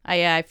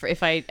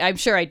I'm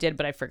sure I did,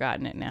 but I've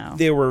forgotten it now.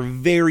 There were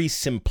very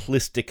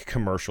simplistic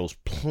commercials,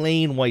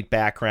 plain white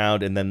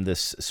background, and then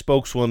this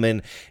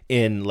spokeswoman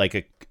in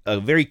like a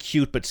very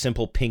cute but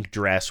simple pink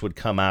dress would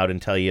come out and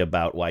tell you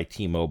about why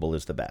T-Mobile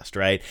is the best,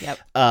 right? Yep.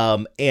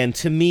 And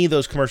to me,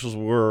 those commercials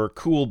were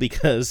cool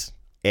because,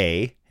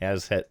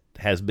 as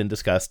has been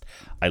discussed,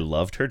 I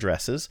loved her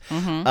dresses.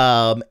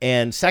 Mm-hmm.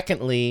 And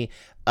secondly,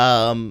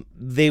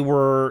 they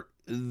were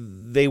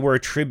a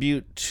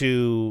tribute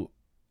to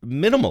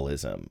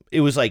minimalism.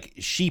 It was like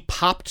she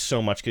popped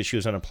so much because she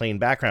was on a plain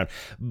background.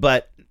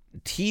 But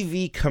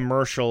TV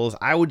commercials,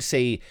 I would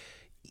say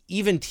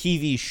even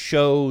TV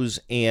shows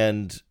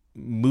and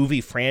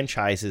movie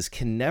franchises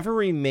can never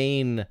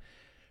remain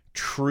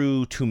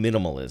true to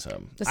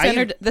minimalism.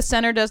 The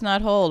center does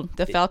not hold.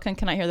 The falcon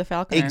cannot hear the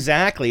falconer.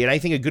 Exactly. And I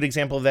think a good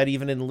example of that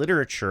even in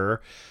literature,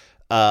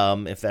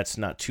 if that's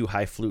not too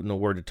highfalutin a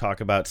word to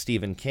talk about,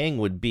 Stephen King,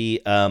 would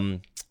be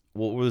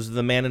what was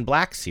the Man in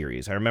Black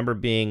series. I remember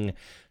being,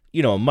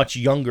 you know, a much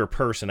younger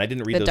person. I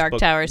didn't read those books.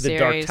 Tower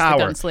series, The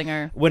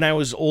Gunslinger. When I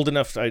was old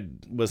enough, I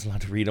wasn't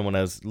allowed to read them when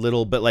I was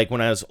little, but like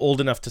when I was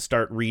old enough to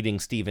start reading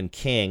Stephen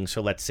King,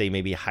 so let's say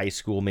maybe high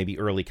school, maybe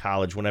early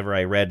college, whenever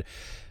I read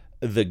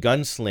The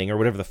Gunslinger, or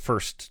whatever the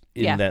first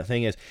in that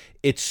thing is,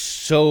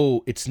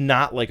 it's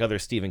not like other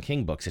Stephen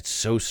King books. It's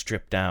so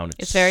stripped down.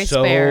 It's very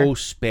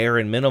spare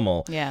and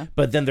minimal. Yeah.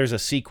 But then there's a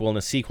sequel and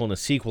a sequel and a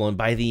sequel, and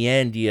by the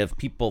end you have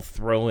people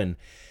throwing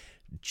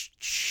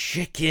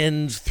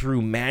chickens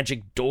through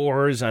magic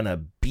doors on a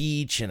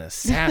beach, and a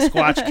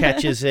Sasquatch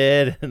catches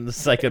it, and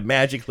it's like a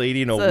magic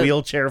lady in a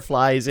wheelchair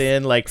flies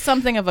in, like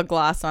something of a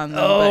gloss on them.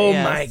 Oh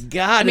my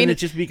God. I mean, and it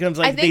just becomes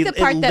like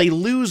they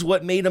lose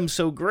what made them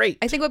so great.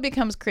 I think what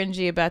becomes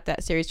cringy about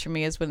that series for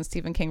me is when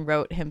Stephen King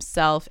wrote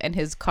himself and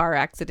his car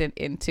accident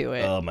into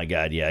it. Oh my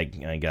God. Yeah,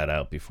 I got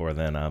out before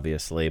then,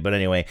 obviously. But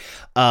anyway,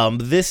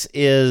 this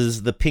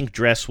is the pink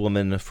dress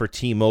woman for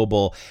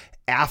T-Mobile.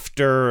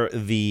 After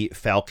the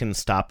Falcon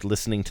stopped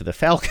listening to the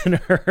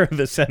Falconer,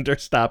 the center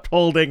stopped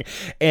holding,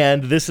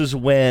 and this is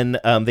when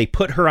they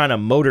put her on a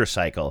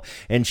motorcycle,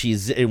 and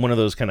she's in one of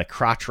those kind of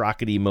crotch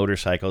rockety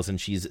motorcycles,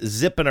 and she's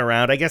zipping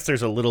around. I guess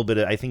there's a little bit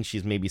of, I think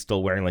she's maybe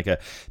still wearing like a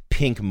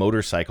pink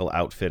motorcycle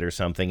outfit or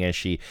something as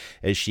she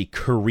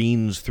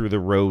careens through the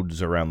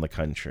roads around the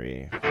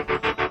country. 1, 2,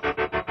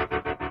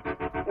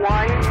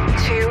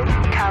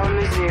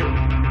 Kalamazoo.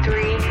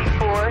 3,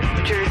 4,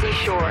 Jersey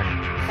Shore.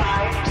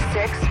 5,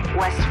 6,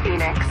 West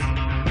Phoenix.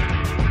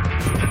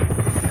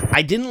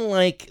 I didn't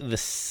like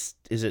is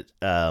it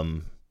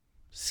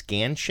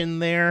scansion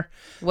there?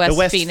 West the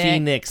West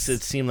Phoenix.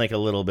 It seemed like a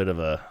little bit of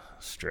a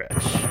stretch.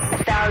 1008,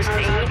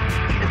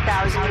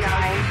 1009,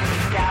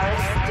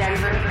 Dallas,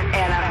 Denver,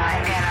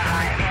 Anaheim.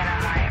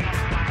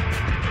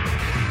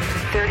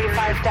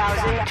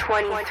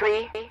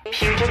 35,023,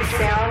 Puget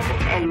Sound,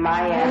 and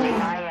Miami.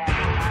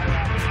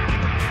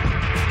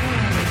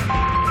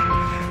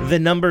 The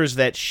numbers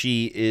that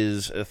she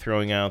is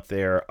throwing out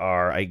there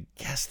are, I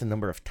guess, the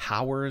number of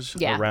towers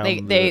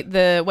around.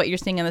 The what you're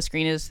seeing on the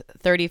screen is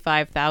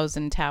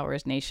 35,000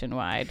 towers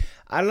nationwide.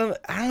 I don't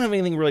have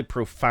anything really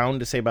profound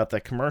to say about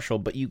that commercial,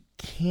 but you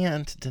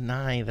can't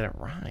deny that it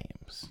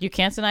rhymes. You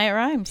can't deny it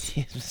rhymes.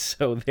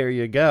 So there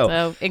you go.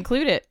 So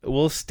include it.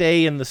 We'll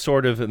stay in the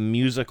sort of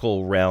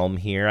musical realm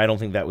here. I don't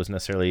think that was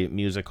necessarily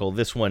musical.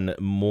 This one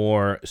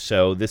more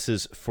so. This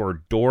is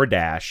for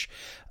DoorDash.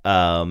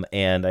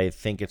 And I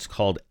think it's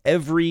called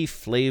Every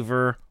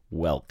Flavor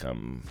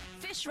Welcome.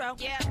 Fish roll,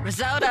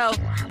 risotto,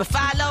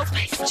 buffalo,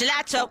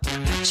 gelato,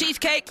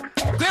 cheesecake,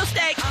 grilled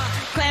steak,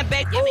 clam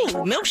bake,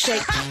 ooh,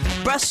 milkshake,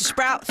 Brussels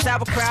sprout,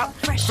 sauerkraut,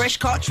 fresh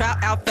caught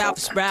trout, alfalfa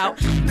sprout,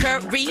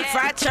 curry,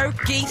 fried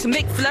turkey, some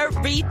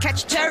McFlurry,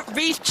 catch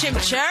cherries,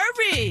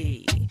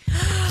 chimichurri.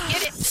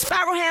 Get it?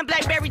 Spiral ham,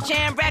 blackberry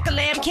jam, rack of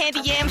lamb,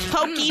 candy yams,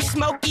 pokies,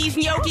 smokies,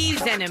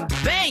 gnocchis, and them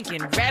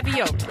bangin'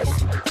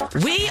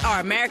 raviolis. We are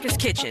America's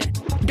Kitchen.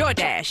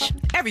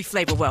 DoorDash. Every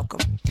flavor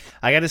welcome.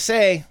 I gotta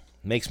say,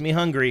 makes me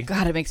hungry.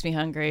 God, it makes me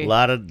hungry. A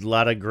lot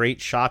of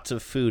great shots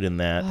of food in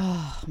that.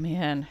 Oh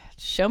man,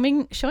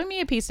 showing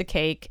me a piece of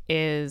cake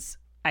is,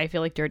 I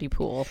feel like dirty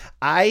pool.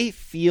 I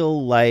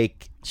feel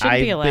like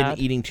I've been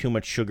eating too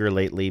much sugar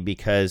lately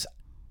because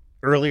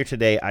earlier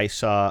today, I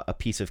saw a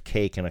piece of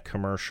cake in a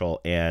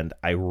commercial, and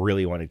I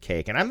really wanted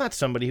cake. And I'm not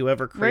somebody who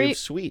ever craves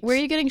sweets. Where are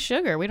you getting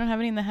sugar? We don't have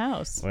any in the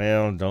house.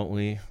 Well, don't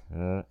we?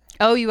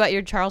 Oh, you got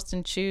your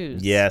Charleston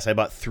Chews. Yes, I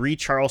bought 3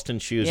 Charleston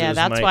Chews. Yeah,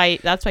 that's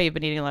why you've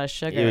been eating a lot of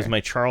sugar. It was my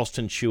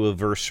Charleston Chew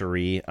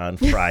anniversary on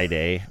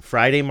Friday.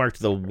 Friday marked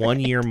the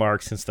 1-year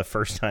mark since the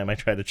first time I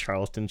tried a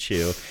Charleston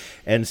Chew.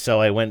 And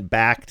so I went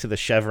back to the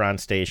Chevron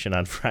station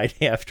on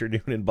Friday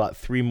afternoon and bought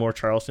 3 more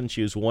Charleston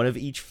Chews, one of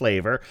each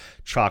flavor,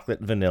 chocolate,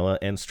 vanilla,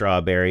 and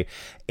strawberry.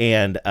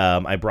 And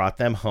I brought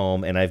them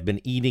home, and I've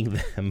been eating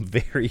them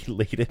very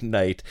late at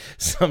night,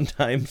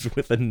 sometimes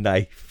with a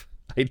knife.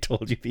 I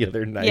told you the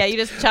other night. Yeah, you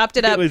just chopped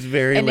it up. It was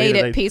very and late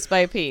ate it piece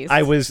by piece.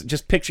 I was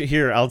just picture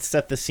here. I'll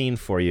set the scene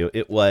for you.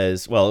 It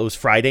was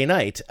Friday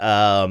night.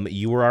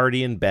 You were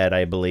already in bed,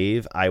 I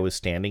believe. I was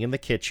standing in the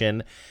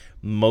kitchen,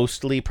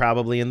 mostly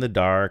probably in the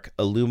dark,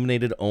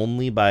 illuminated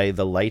only by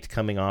the light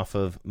coming off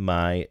of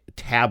my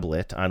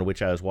tablet on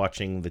which I was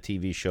watching the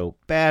TV show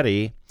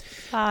Batty.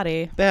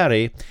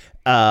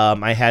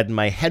 I had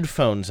my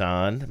headphones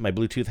on, my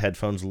Bluetooth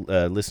headphones,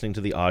 listening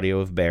to the audio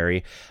of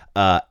Barry,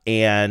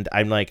 and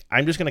I'm like,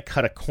 I'm just going to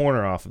cut a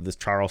corner off of this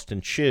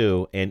Charleston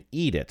Chew and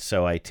eat it.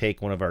 So I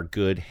take one of our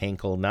good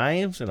Henkel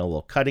knives and a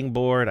little cutting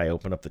board. I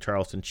open up the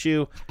Charleston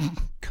Chew,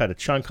 cut a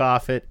chunk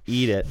off it,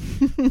 eat it.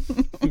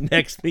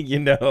 Next thing you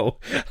know,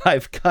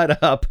 I've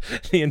cut up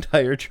the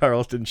entire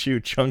Charleston Chew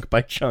chunk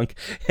by chunk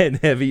and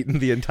have eaten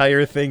the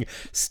entire thing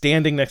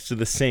standing next to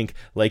the sink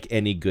like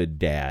any good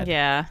dad.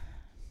 Yeah.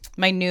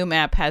 My Noom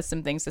app has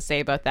some things to say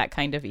about that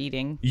kind of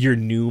eating. Your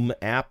Noom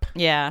app?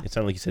 Yeah. It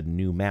sounded like you said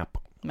Noom app.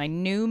 My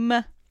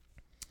Noom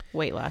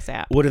weight loss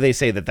app. What do they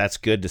say, that's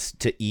good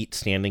to eat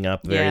standing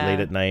up very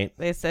late at night?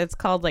 They say it's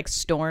called like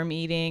storm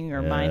eating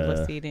or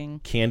mindless eating.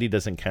 Candy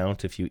doesn't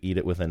count if you eat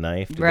it with a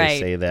knife. Do right. They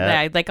say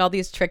that? Yeah, like all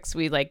these tricks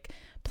we like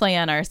play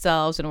on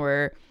ourselves when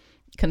we're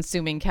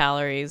consuming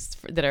calories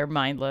that are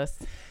mindless.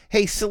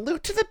 Hey,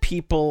 salute to the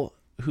people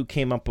who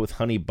came up with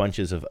Honey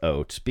Bunches of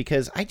Oats,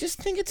 because I just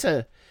think it's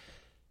a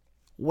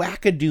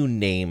wackadoo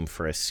name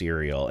for a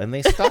cereal, and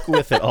they stuck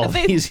with it all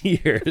these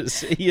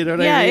years. You know what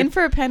I mean? Yeah, in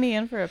for a penny,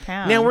 in for a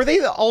pound. Now, were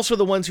they also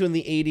the ones who in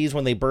the 80s,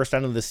 when they burst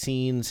onto the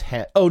scenes,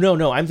 had... Oh,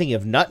 no, I'm thinking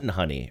of Nut and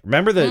Honey.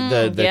 Remember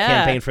the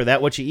campaign for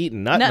that? What you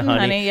eating? Nut and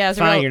Honey. Yeah,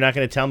 fine, you're not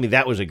going to tell me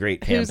that was a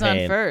great campaign. Who's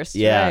on first?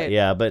 Yeah, right.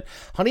 Yeah, but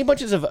Honey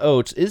Bunches of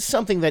Oats is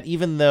something that,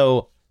 even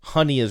though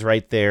honey is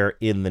right there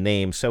in the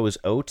name, so is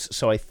oats.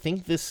 So I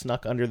think this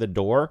snuck under the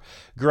door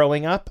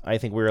growing up. I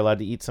think we were allowed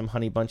to eat some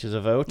Honey Bunches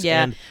of Oats.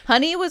 Yeah, and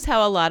honey was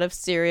how a lot of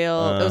cereal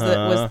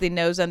was the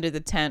nose under the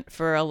tent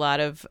for a lot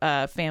of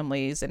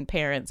families and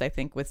parents, I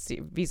think, with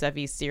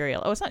vis-a-vis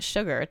cereal. Oh, it's not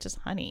sugar, it's just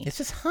honey. It's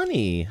just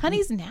honey.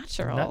 Honey's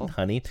natural. Not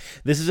honey.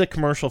 This is a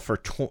commercial for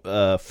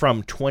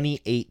from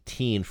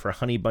 2018 for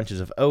Honey Bunches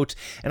of Oats,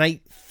 and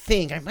I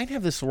might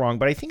have this wrong,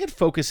 but I think it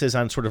focuses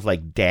on sort of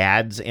like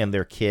dads and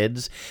their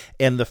kids.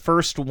 And the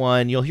first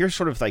one, you'll hear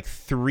sort of like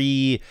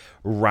 3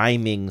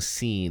 rhyming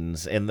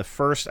scenes. And the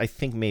first, I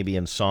think maybe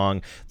in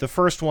song, the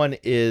first one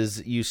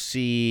is you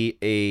see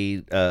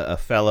a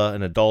fella,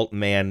 an adult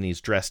man, and he's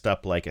dressed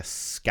up like a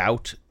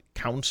scout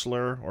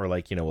counselor or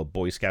like, a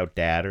Boy Scout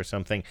dad or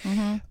something.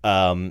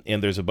 Mm-hmm.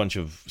 And there's a bunch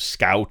of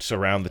scouts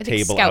around the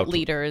table. Scout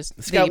leaders.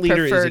 Scout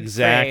leader is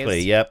exactly.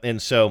 Phrase. Yep.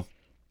 And so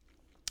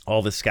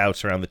all the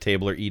scouts around the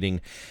table are eating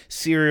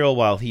cereal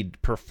while he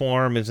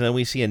performs, and then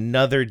we see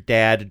another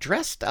dad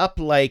dressed up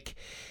like,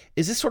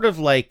 is this sort of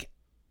like...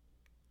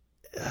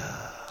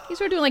 He's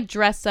sort of doing like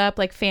dress up,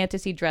 like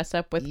fantasy dress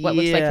up with what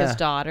looks like his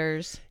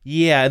daughters.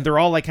 Yeah, and they're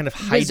all like kind of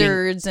hiding...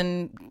 Wizards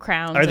and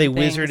crowns. Are they and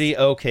things. wizardy?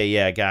 Okay,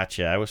 yeah,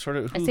 gotcha. I was sort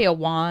of... I see a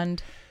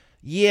wand.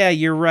 Yeah,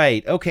 you're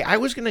right. Okay, I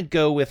was going to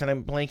go with, and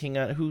I'm blanking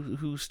on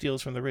who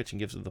steals from the rich and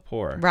gives to the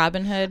poor.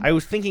 Robin Hood? I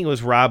was thinking it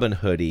was Robin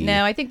Hood-y.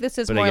 No, I think this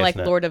is more like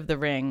not. Lord of the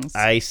Rings.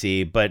 I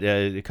see, but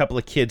a couple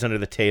of kids under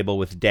the table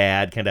with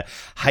dad kind of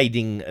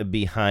hiding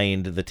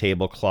behind the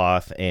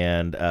tablecloth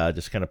and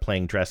just kind of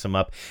playing dress 'em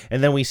up.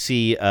 And then we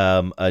see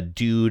a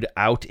dude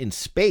out in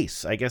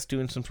space, I guess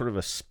doing some sort of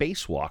a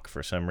spacewalk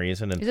for some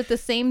reason. And is it the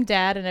same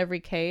dad in every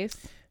case?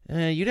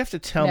 You'd have to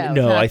tell me.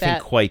 No, I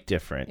think quite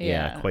different.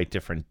 Yeah, quite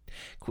different.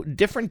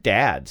 Different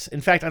dads.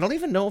 In fact, I don't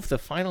even know if the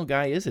final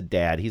guy is a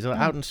dad. He's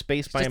out in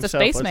space by himself. Just a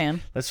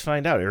spaceman. Let's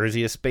find out. Or is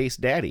he a space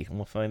daddy?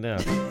 We'll find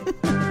out.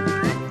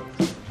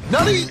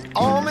 Nutty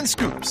almond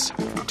scoops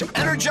to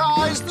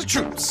energize the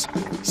troops.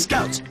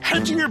 Scouts,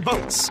 head to your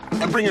boats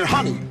and bring your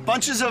honey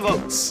bunches of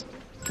oats.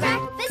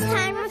 Breakfast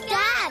time with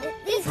Dad.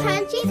 These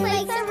crunchy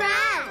flakes are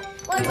rad.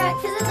 When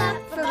breakfast is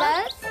up for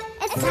boats,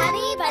 it's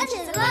Honey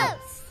Bunches of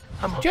Oats.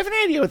 Do you have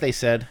any idea what they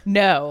said?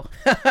 No.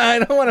 I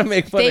don't want to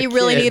make fun of They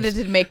really kids.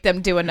 needed to make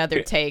them do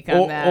another take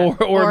on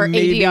that. Or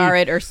maybe,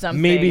 ADR it or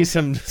something. Maybe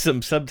some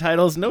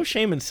subtitles. No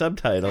shame in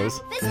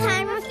subtitles. This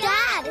time with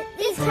Dad.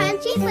 These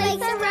crunchy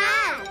flakes are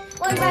rad.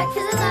 When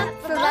breakfast is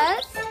up for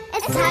boats,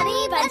 it's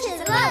Honey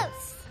Bunches of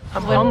Oats.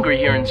 I'm hungry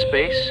here in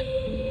space.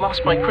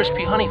 Lost my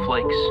crispy honey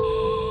flakes.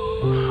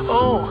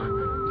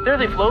 Oh, there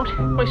they float.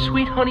 My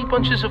sweet honey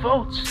bunches of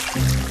oats.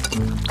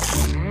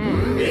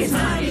 These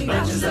honey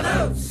bunches of oats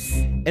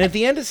And at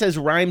the end it says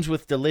rhymes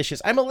with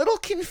delicious. I'm a little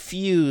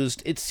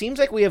confused. It seems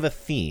like we have a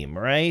theme,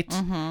 right?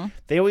 Mm-hmm.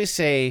 They always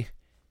say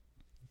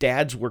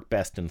dads work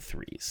best in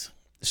threes.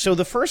 So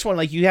the first one,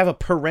 like, you have a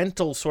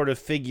parental sort of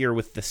figure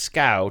with the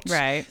scout.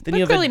 Right. Then But you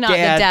have clearly a not the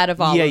dad of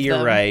all yeah, of you're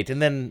them. right.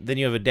 And then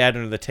you have a dad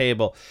under the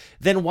table.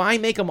 Then why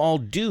make them all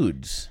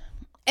dudes?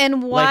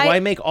 And Why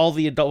make all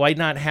the adult? Why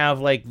not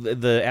have, like,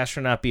 the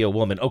astronaut be a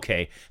woman?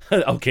 Okay.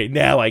 Okay,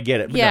 now I get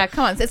it. But Yeah, no.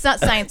 come on. It's not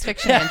science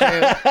fiction,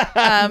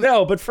 Andrew.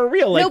 No, but for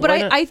real. Like, no, but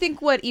why not? I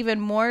think what even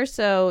more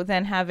so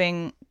than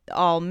having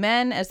all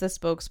men as the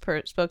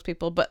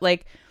spokespeople, but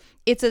like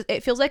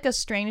it feels like a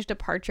strange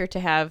departure to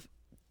have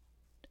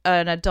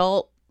an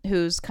adult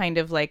who's kind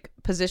of like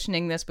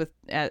positioning this with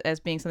as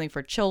being something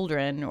for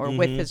children or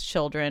with his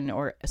children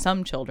or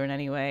some children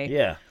anyway.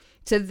 Yeah.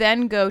 To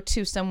then go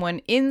to someone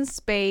in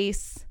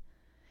space.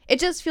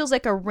 It just feels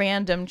like a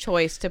random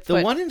choice to put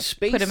The one in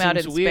space put him out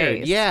in seems weird.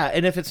 space. Yeah,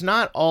 and if it's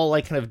not all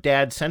like kind of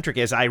dad-centric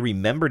as I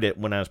remembered it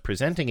when I was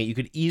presenting it, you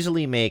could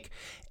easily make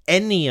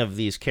any of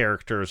these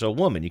characters a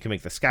woman. You can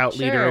make the scout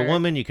leader a Sure.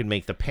 woman, you can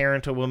make the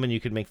parent a woman,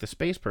 you could make the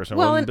space person a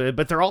Well, woman,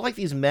 but they're all like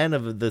these men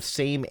of the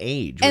same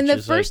age. And which the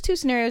is first two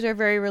scenarios are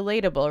very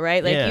relatable,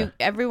 right? Like Yeah.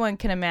 everyone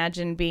can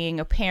imagine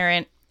being a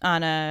parent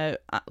on a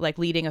like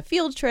leading a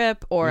field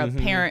trip, or a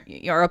parent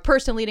or a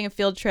person leading a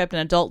field trip, an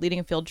adult leading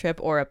a field trip,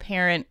 or a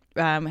parent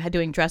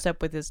doing dress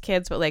up with his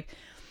kids. But like,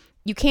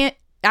 you can't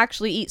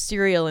actually eat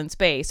cereal in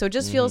space, so it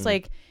just feels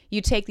like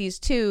you take these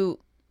two,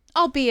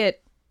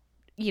 albeit,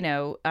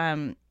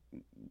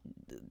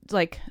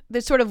 like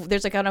there's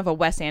like kind of a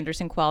Wes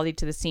Anderson quality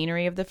to the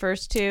scenery of the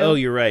first two. Oh,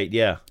 you're right.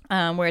 Yeah.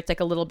 Where it's like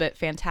a little bit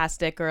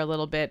fantastic or a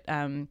little bit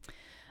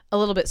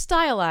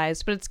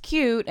stylized, but it's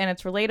cute and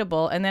it's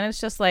relatable. And then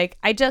it's just like,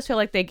 I just feel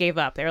like they gave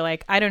up. They were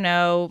like, I don't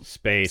know,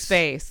 space.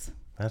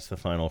 That's the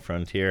final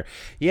frontier.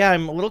 Yeah,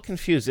 I'm a little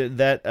confused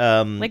that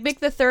Like make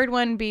the third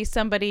one be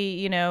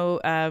somebody,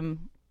 something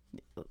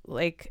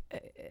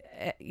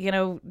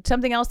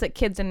else that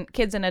kids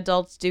and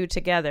adults do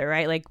together,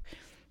 right? Like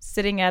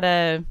sitting at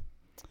an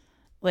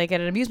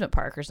amusement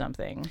park or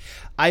something.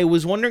 I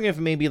was wondering if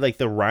maybe like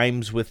the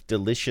Rhymes with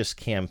Delicious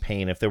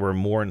campaign, if there were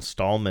more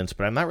installments,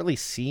 but I'm not really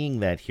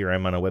seeing that here.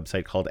 I'm on a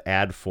website called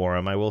Ad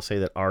Forum. I will say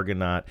that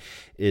Argonaut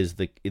is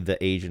the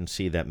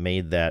agency that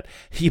made that.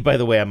 By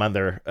the way, I'm on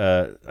the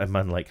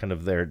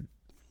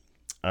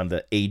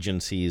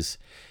agency's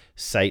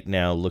site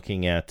now,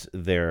 looking at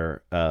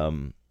their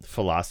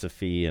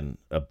philosophy and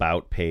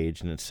about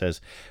page, and it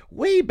says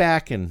way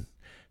back in.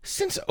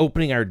 Since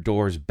opening our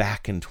doors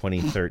back in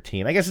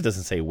 2013, I guess it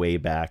doesn't say way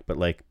back, but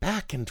like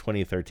back in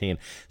 2013,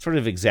 sort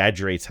of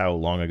exaggerates how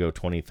long ago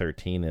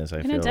 2013 is.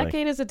 I feel like a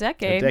decade is a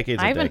decade. A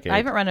decade's a decade. I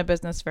haven't run a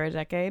business for a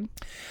decade.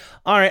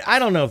 All right, I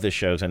don't know if this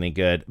show's any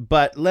good,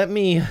 but let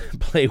me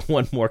play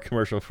one more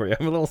commercial for you.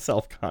 I'm a little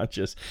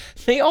self-conscious.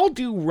 They all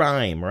do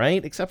rhyme,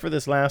 right? Except for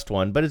this last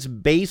one, but it's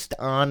based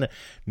on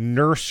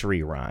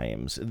nursery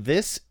rhymes.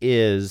 This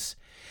is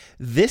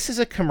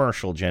a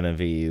commercial,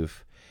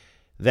 Genevieve,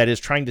 that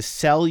is trying to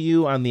sell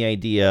you on the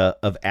idea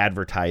of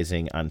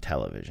advertising on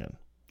television.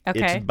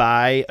 Okay. It's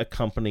by a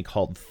company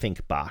called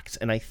ThinkBox,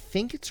 and I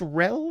think it's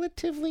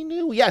relatively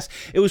new. Yes,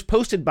 it was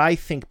posted by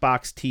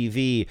ThinkBox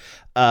TV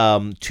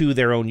to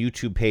their own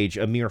YouTube page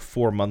a mere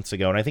 4 months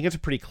ago, and I think it's a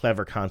pretty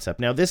clever concept.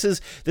 Now, this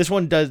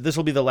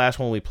will be the last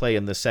one we play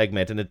in this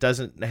segment, and it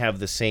doesn't have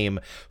the same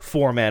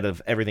format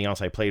of everything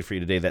else I played for you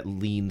today that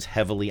leans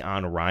heavily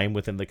on rhyme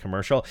within the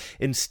commercial.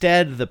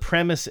 Instead, the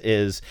premise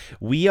is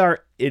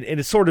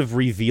it's sort of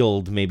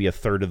revealed maybe a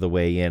third of the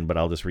way in, but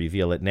I'll just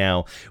reveal it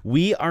now.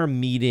 We are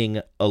meeting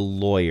a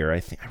lawyer.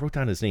 I think I wrote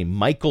down his name.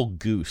 Michael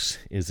Goose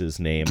is his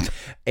name.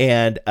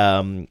 And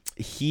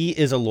he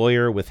is a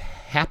lawyer with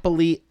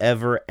Happily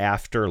Ever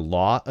After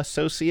Law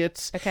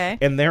Associates. Okay.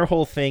 And their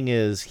whole thing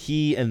is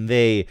he and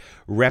they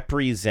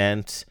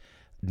represent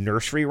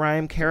nursery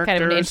rhyme characters.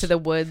 Kind of an Into the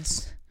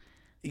Woods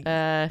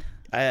take.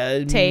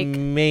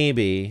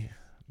 Maybe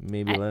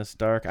less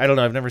dark. I don't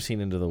know. I've never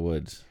seen Into the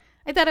Woods.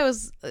 I thought it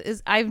was.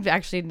 I've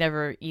actually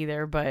never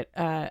either, but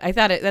I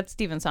thought that's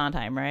Stephen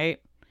Sondheim, right?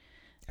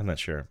 I'm not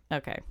sure.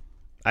 Okay.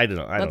 I don't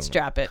know. Let's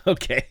drop it.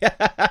 Okay.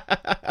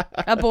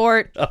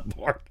 Abort.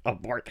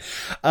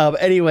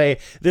 Anyway,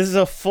 this is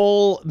a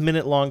full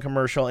minute-long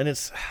commercial, and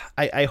it's.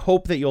 I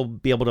hope that you'll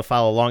be able to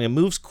follow along. It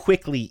moves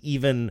quickly,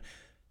 even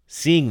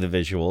seeing the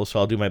visuals, so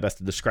I'll do my best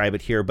to describe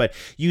it here. But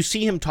you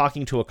see him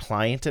talking to a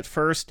client at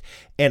first,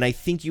 and I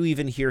think you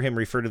even hear him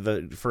refer to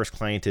the first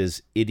client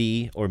as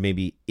itty or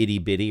maybe itty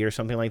bitty or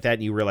something like that,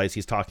 and you realize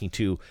he's talking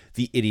to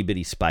the itty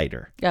bitty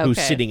spider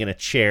who's sitting in a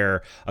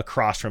chair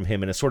across from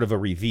him, and it's sort of a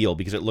reveal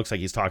because it looks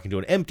like he's talking to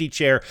an empty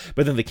chair,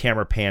 but then the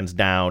camera pans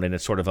down and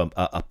it's sort of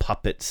a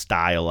puppet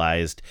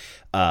stylized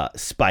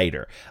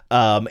spider.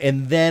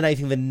 And then I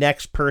think the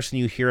next person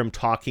you hear him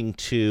talking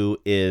to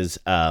is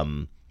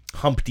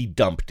Humpty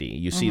Dumpty.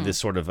 You see this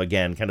sort of,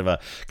 again, kind of a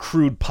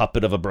crude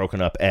puppet of a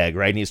broken up egg,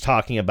 right? And he's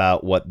talking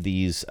about what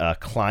these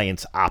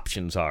clients'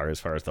 options are as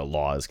far as the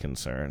law is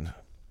concerned.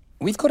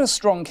 We've got a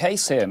strong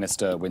case here,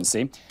 Mr.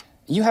 Wincey.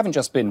 You haven't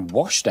just been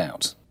washed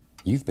out.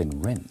 You've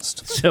been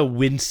rinsed. So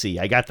Wincy.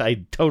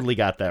 I totally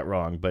got that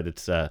wrong, but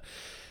it's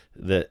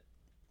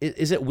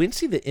is it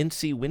Wincy, the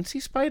Incy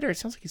Wincy spider? It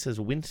sounds like he says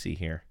Wincy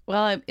here.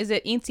 Well, is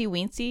it Eensy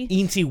Weensy?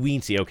 Eensy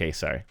Weensy. Okay,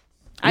 sorry.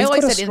 I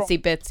always said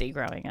Incy Bitsy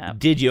growing up.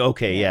 Did you?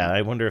 Okay, yeah.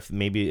 I wonder if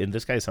maybe, and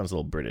this guy sounds a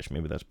little British.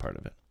 Maybe that's part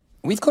of it.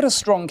 We've got a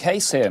strong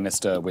case here,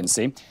 Mr.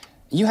 Wincy.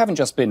 You haven't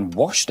just been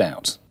washed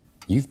out.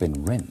 You've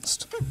been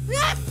rinsed.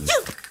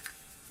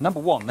 Number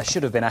 1, there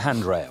should have been a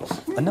handrail.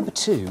 And number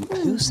 2,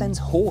 who sends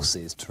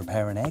horses to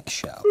prepare an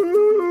eggshell?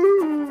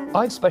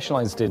 I've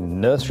specialised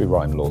in nursery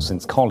rhyme law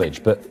since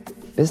college,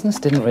 but business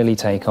didn't really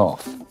take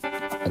off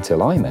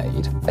until I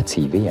made a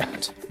TV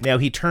ad. Now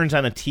he turns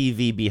on a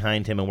TV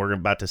behind him, and we're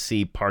about to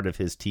see part of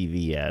his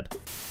TV ad.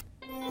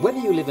 Whether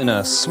you live in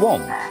a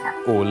swamp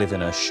or live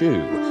in a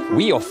shoe,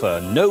 we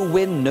offer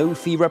no-win,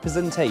 no-fee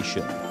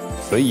representation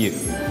for you.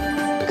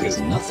 Because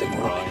nothing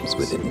rhymes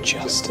with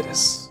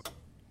injustice.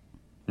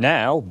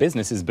 Now,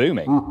 business is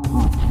booming.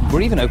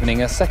 We're even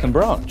opening a second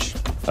branch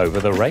over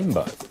the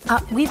rainbow.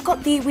 We've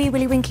got the Wee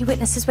Willie Winky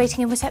witnesses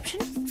waiting in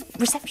reception.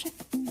 Reception?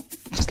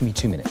 Just give me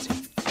 2 minutes.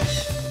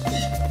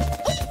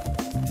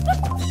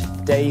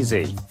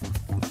 Daisy.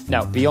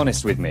 Now, be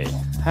honest with me.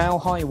 How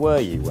high were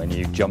you when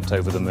you jumped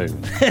over the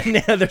moon?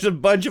 Now, there's a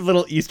bunch of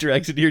little Easter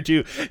eggs in here,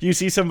 too. You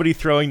see somebody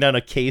throwing down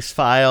a case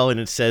file, and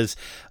it says,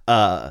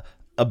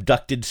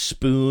 abducted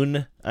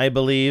spoon, I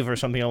believe, or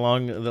something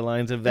along the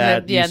lines of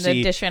that. And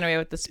the dish ran away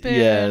with the spoon.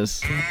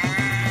 Yes.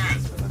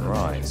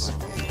 Right.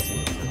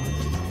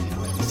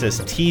 It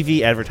says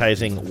TV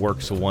advertising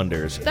works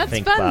wonders. That's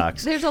Think fun.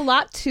 Box. There's a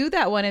lot to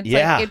that one. It's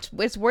like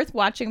it's worth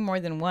watching more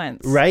than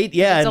once. Right?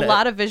 Yeah. There's a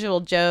lot of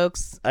visual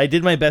jokes. I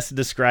did my best to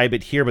describe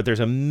it here, but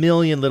there's a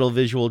million little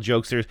visual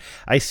jokes.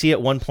 I see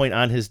at one point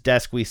on his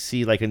desk, we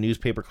see like a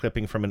newspaper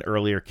clipping from an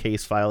earlier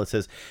case file. It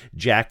says,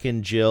 Jack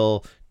and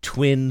Jill,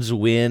 twins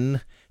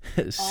win.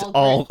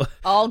 All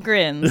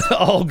grins.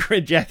 All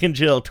grin. Jack and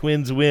Jill,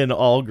 twins win,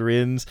 all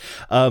grins.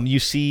 You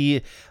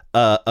see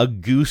a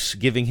goose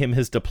giving him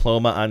his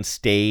diploma on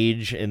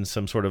stage in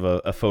some sort of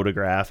a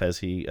photograph as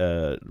he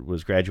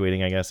was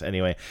graduating, I guess.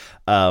 Anyway,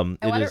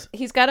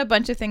 he's got a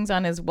bunch of things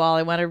on his wall.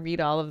 I want to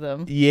read all of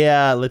them.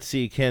 Yeah, let's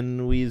see.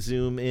 Can we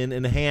zoom in?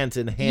 Enhance.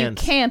 You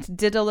can't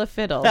diddle a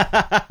fiddle.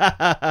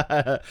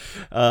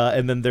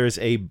 And then there's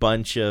a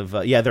bunch of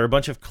there are a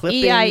bunch of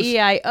clippings.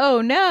 E-I-E-I.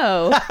 Oh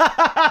no!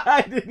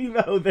 I didn't even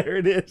know. There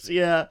it is.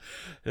 Yeah,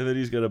 and then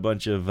he's got a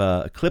bunch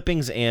of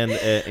clippings and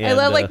I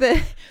love like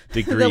the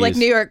like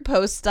New York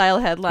Post style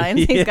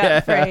headlines he's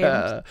got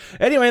framed.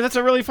 Anyway, that's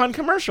a really fun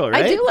commercial,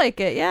 right? I do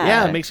like it. Yeah.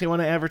 Yeah, it makes me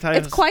want to advertise.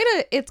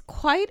 It's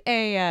quite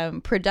a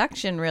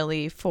production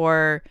really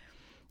for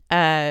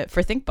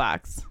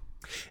ThinkBox.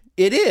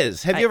 It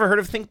is. Have you ever heard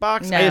of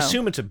ThinkBox? No. I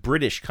assume it's a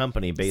British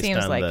company based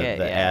Seems on like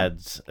the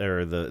ads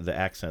or the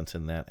accents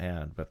in that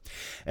ad. But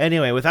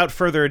anyway, without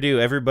further ado,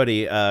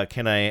 everybody,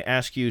 can I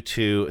ask you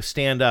to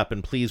stand up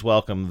and please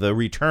welcome the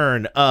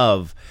return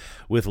of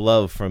With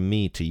Love from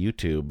Me to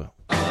YouTube.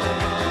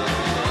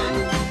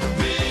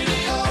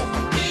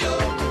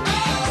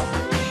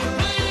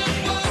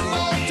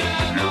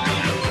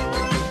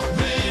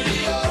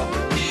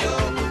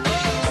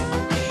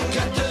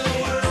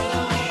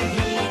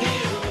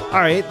 All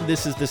right,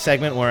 this is the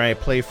segment where I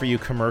play for you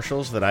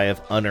commercials that I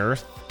have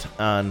unearthed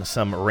on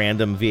some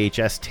random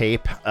VHS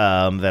tape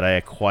that I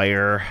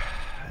acquire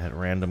at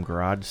random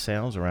garage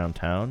sales around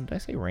town. Did I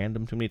say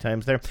random too many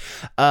times there?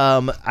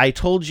 I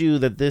told you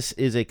that this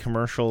is a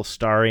commercial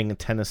starring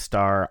tennis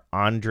star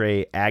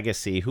Andre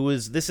Agassi,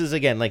 this is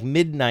again like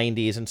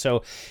mid-90s, and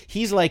so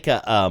he's like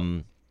a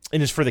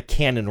and it's for the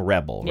Canon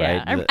Rebel,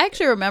 right? I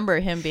actually remember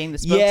him being the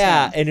spokesman.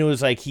 Yeah, and it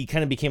was like he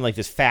kind of became like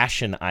this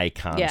fashion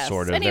icon,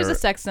 sort of. And he was a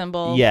sex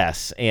symbol.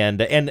 Yes, and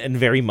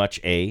very much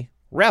a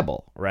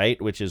rebel,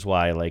 right? Which is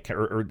why, like,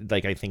 or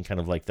like I think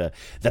kind of like the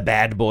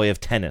bad boy of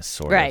tennis,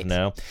 sort of.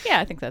 No? Yeah,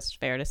 I think that's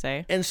fair to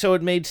say. And so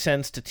it made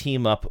sense to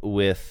team up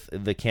with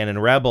the Canon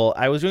Rebel.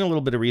 I was doing a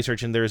little bit of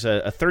research, and there's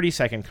a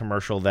 30-second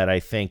commercial that I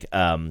think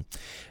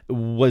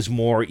was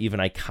more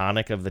even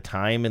iconic of the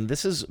time, and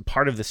this is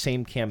part of the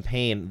same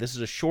campaign. This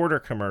is a shorter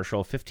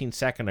commercial,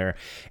 15-seconder,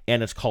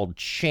 and it's called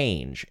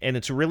Change, and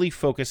it's really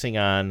focusing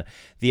on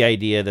the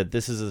idea that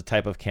this is a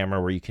type of camera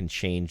where you can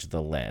change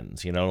the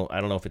lens. You know, I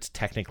don't know if it's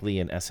technically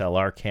an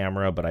SLR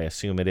camera, but I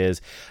assume it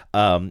is,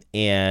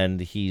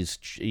 and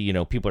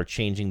people are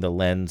changing the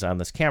lens on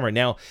this camera.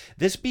 Now,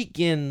 this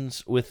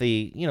begins with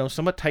a,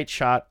 somewhat tight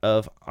shot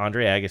of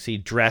Andre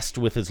Agassi dressed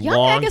with his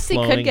long Agassi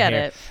flowing could get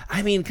hair. it.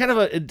 I mean, kind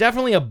of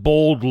definitely a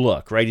bold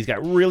look, right? He's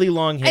got really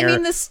long hair. I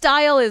mean, the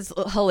style is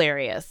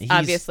hilarious,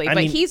 obviously,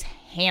 but he's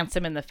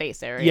handsome in the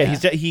face area.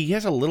 Yeah, he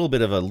has a little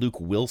bit of a Luke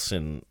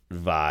Wilson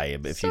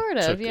vibe. If you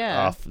took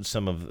off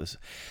some of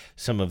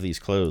these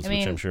clothes,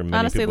 which I'm sure many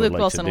honestly, people Luke would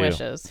like Wilson to do.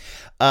 wishes.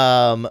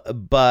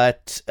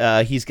 But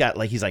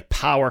he's like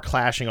power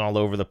clashing all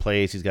over the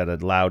place. He's got a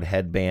loud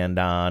headband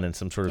on and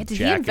some sort of Did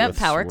jacket he invent with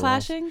power swirls.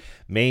 clashing?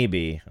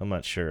 Maybe. I'm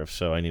not sure. If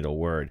so, I need a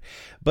word.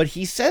 But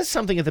he says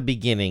something at the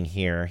beginning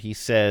here. He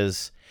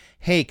says,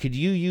 "Hey, could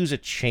you use a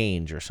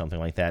change?" or something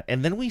like that.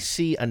 And then we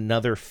see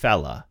another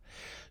fella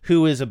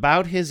who is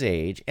about his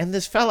age, and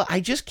this fella, I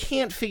just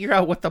can't figure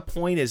out what the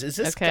point is. Is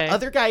this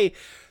other guy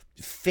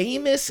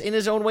famous in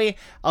his own way?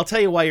 I'll tell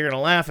you why you're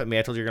gonna laugh at me.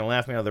 I told you you're gonna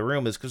laugh me out of the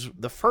room is because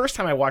the first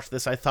time I watched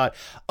this, I thought,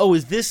 oh,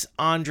 is this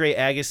Andre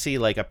Agassi,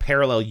 like a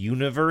parallel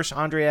universe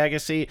Andre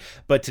Agassi?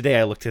 But today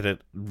I looked at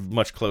it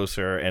much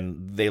closer,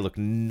 and they look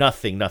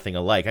nothing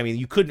alike. I mean,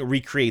 you couldn't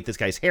recreate this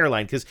guy's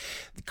hairline because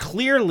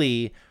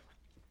clearly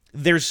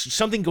there's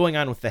something going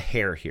on with the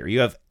hair here.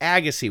 You have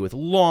Agassi with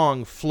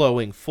long,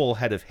 flowing, full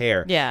head of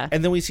hair. Yeah.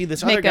 And then we see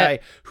this other guy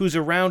who's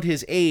around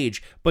his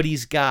age, but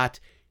he's got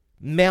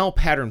male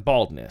pattern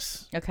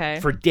baldness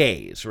for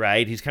days,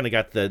 right? He's kind of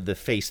got the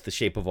face the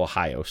shape of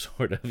Ohio,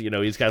 sort of. You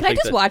know, he's got. Can I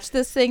just watch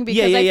this thing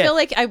because I feel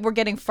like we're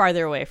getting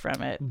farther away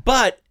from it.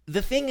 But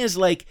the thing is,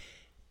 like,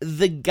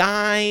 the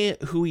guy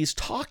who he's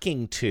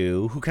talking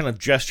to, who kind of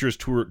gestures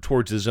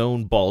towards his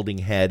own balding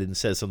head and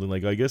says something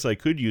like, "I guess I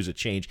could use a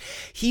change."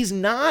 He's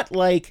not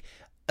like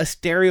a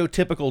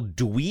stereotypical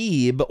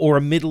dweeb or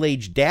a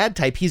middle-aged dad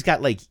type. He's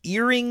got like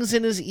earrings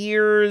in his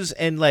ears,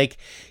 and like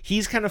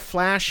he's kind of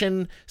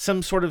flashing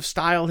some sort of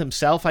style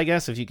himself, I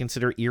guess, if you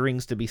consider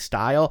earrings to be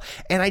style.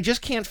 And I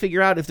just can't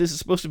figure out if this is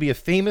supposed to be a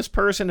famous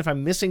person, if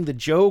I'm missing the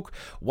joke.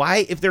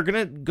 Why, if they're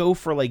gonna go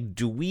for like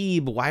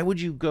dweeb, why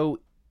would you go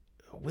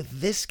with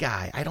this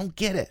guy? I don't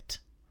get it.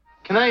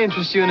 Can I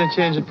interest you in a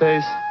change of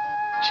pace?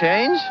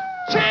 Change?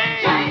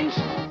 Change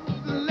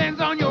the lens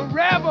on your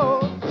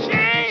Rebel.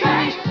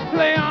 Change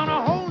play on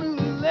a whole new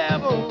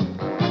level.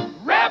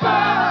 Rebel.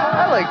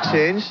 I like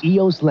change.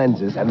 EOS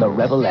lenses and the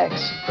Rebel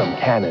X from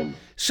Canon.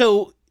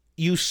 So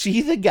you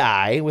see the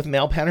guy with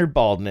male pattern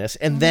baldness,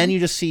 and then you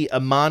just see a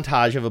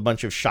montage of a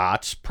bunch of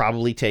shots,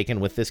 probably taken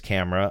with this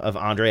camera, of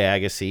Andre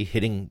Agassi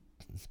hitting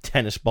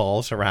tennis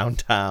balls around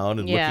town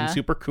and looking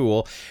super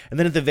cool. And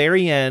then at the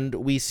very end,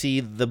 we see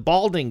the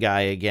balding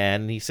guy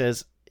again, and he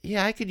says,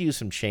 "Yeah, I could use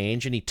some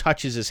change," and he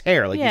touches his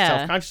hair, like he's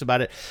self-conscious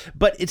about it.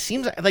 But it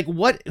seems like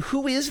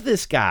who is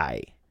this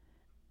guy?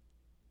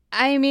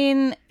 I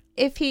mean,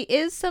 if he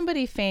is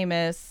somebody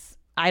famous,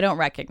 I don't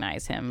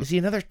recognize him. Is he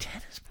another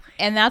tennis player?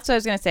 And that's what I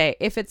was going to say.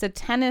 If it's a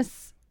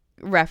tennis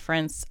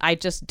reference, I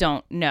just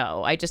don't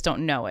know. I just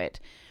don't know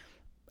it.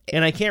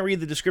 And I can't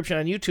read the description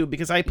on YouTube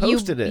because I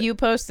posted it. You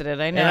posted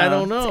it, I know. And I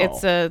don't know.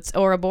 It's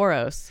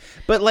Ouroboros.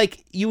 But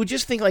like, you would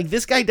just think like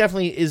this guy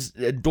definitely is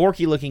a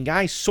dorky looking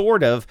guy,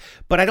 sort of,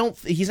 but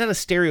he's not a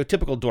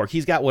stereotypical dork.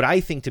 He's got what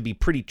I think to be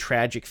pretty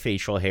tragic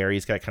facial hair.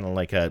 He's got kind of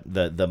like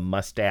the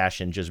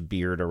mustache and just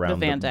beard around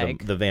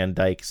the Van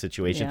Dyke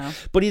situation. Yeah.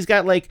 But he's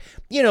got like,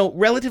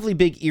 relatively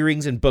big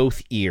earrings in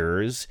both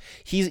ears.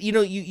 He's,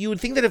 you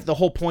would think that if the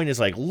whole point is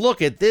like,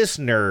 look at this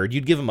nerd,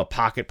 you'd give him a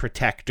pocket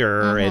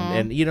protector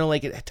and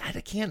I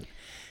can't.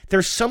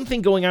 There's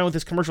something going on with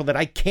this commercial that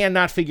I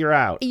cannot figure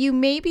out. You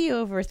may be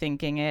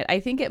overthinking it. I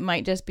think it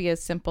might just be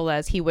as simple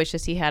as he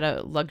wishes he had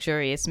a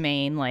luxurious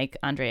mane like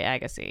Andre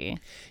Agassi.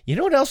 You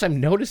know what else I'm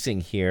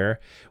noticing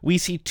here? We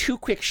see two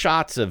quick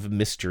shots of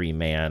Mystery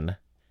Man,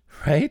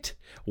 right?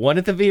 One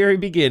at the very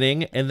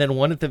beginning and then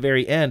one at the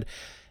very end.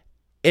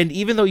 And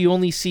even though you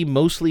only see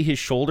mostly his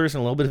shoulders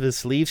and a little bit of his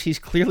sleeves, he's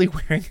clearly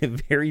wearing a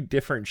very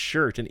different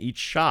shirt in each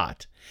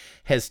shot.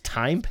 Has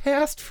time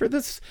passed for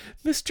this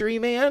Mystery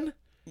Man?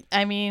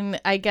 I mean,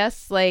 I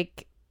guess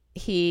like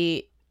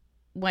he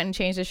went and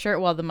changed his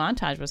shirt while the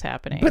montage was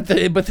happening. But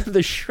then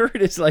the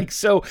shirt is like,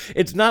 so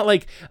it's not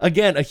like,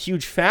 again, a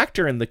huge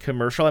factor in the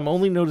commercial. I'm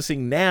only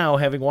noticing now,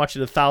 having watched it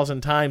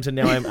 1,000 times, and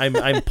now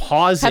I'm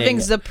pausing. Having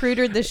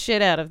Zaprudered the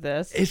shit out of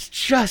this. It's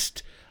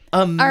just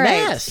a mess. All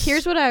right,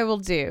 here's what I will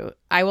do.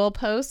 I will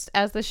post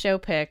as the show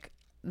pick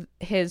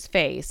his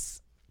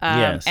face.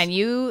 Yes. And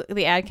you,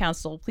 the ad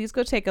council, please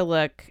go take a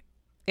look.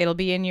 It'll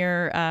be in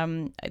your,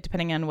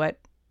 depending on what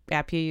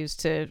app you use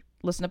to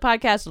listen to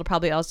podcasts, it'll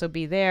probably also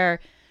be there.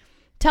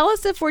 Tell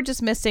us if we're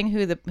just missing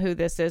who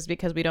this is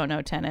because we don't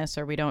know tennis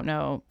or we don't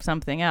know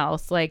something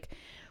else. Like,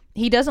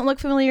 he doesn't look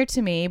familiar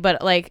to me,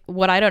 but like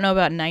what I don't know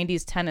about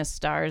 90s tennis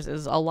stars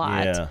is a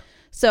lot. Yeah.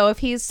 So if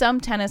he's some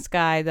tennis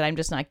guy that I'm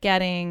just not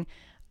getting,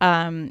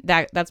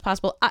 that's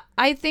possible.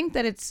 I think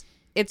that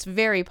it's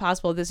very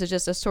possible this is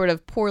just a sort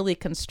of poorly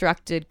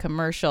constructed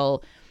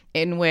commercial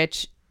in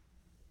which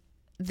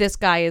this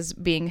guy is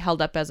being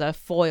held up as a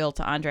foil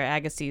to Andre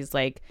Agassi's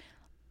like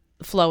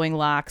flowing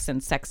locks and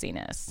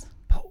sexiness.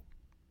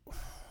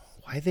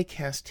 Why they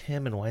cast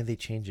him and why they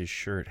change his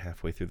shirt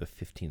halfway through the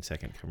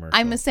 15-second commercial?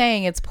 I'm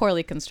saying it's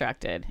poorly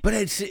constructed. But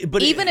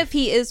even if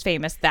he is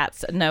famous,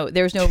 there's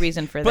no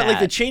reason for that. But like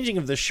the changing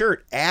of the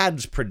shirt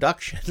adds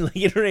production. Like,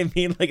 you know what I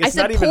mean? Like, it's I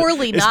said not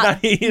poorly, even,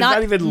 not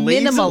even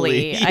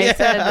minimally. Lazily. I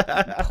said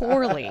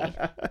poorly.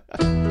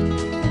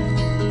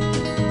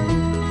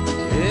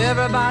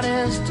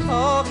 Everybody's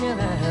talking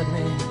at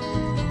me.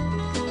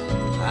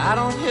 I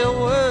don't hear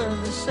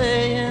words they're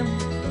saying,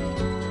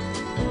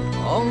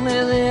 only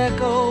the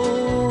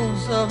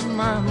echoes of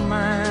my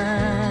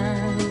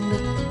mind.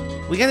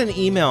 We got an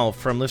email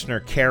from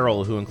listener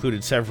Carol who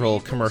included several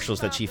commercials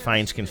that she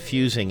finds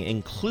confusing,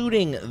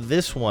 including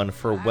this one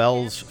for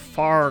Wells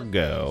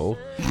Fargo.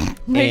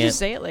 Why did you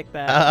say it like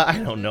that? I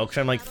don't know, because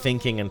I'm like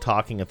thinking and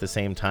talking at the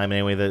same time.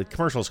 Anyway, the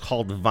commercial is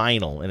called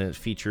Vinyl, and it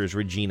features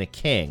Regina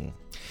King.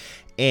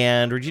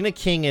 And Regina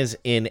King is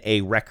in a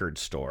record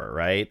store,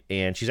 right?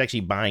 And she's actually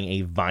buying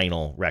a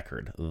vinyl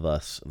record,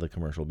 thus the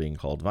commercial being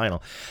called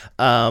Vinyl.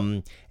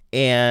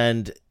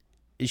 And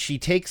she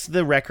takes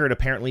the record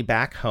apparently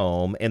back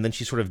home, and then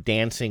she's sort of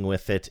dancing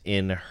with it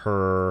in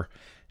her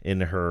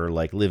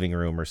like living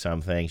room or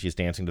something. She's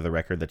dancing to the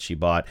record that she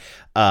bought.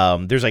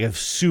 There's like a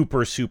super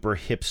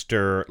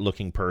hipster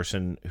looking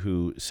person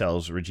who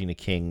sells Regina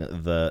King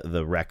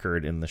the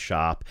record in the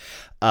shop.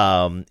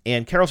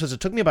 And Carol says,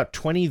 it took me about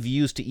 20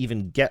 views to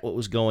even get what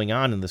was going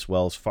on in this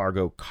Wells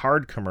Fargo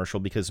card commercial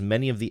because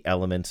many of the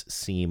elements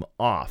seem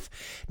off.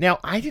 Now,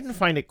 I didn't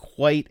find it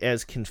quite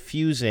as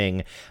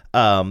confusing,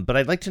 but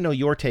I'd like to know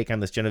your take on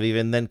this, Genevieve,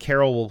 and then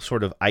Carol will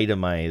sort of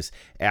itemize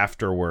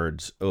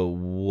afterwards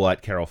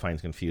what Carol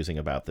finds confusing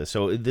about this.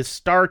 So this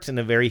starts in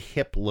a very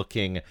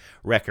hip-looking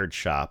record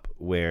shop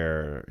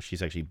where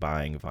she's actually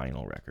buying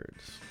vinyl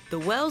records. The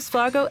Wells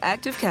Fargo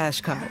Active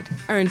Cash Card.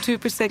 Earn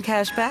 2%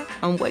 cash back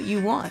on what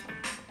you want,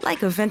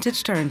 like a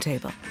vintage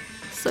turntable,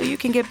 so you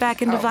can get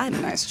back into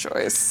vinyl. Nice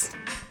choice.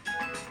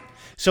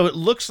 So it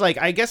looks like,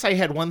 I guess I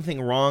had one thing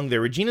wrong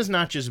there. Regina's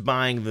not just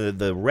buying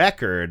the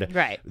record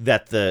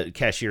that the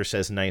cashier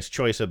says nice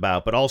choice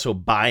about, but also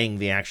buying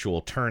the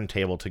actual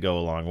turntable to go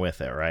along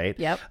with it, right?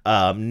 Yep.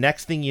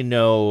 Next thing you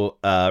know,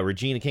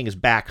 Regina King is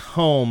back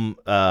home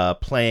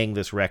playing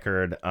this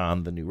record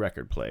on the new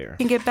record player.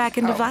 You can get back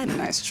into vinyl.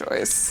 Nice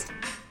choice.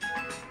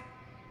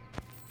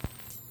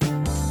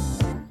 And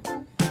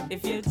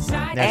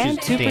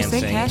 2%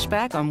 cash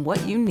back on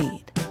what you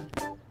need.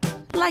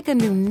 Like a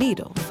new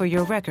needle for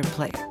your record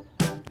player.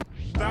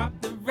 Stop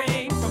the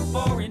rain from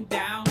pouring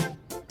down.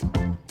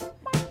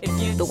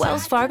 The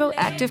Wells Fargo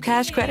Active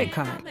Cash Credit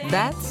Card.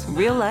 That's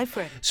real life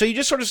ready. So you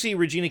just sort of see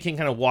Regina King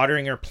kind of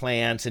watering her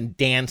plants and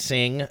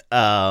dancing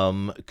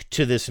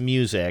to this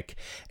music,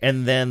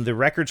 and then the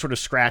record sort of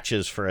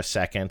scratches for a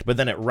second, but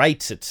then it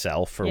rights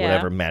itself for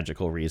whatever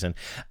magical reason.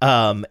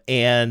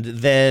 And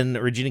then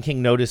Regina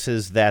King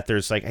notices that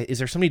there's like, is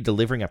there somebody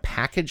delivering a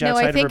package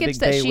outside of her big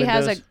bay windows? No, I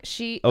think it's that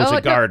she has it's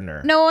a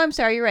gardener. No, I'm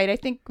sorry, you're right. I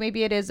think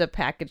maybe it is a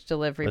package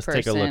delivery person.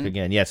 Let's take a look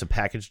again. Yeah, it's a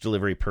package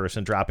delivery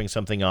person dropping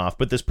something off,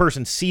 but this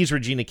person sees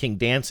Regina King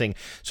dancing,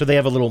 so they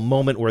have a little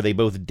moment where they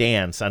both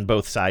dance on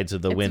both sides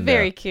of the window. It's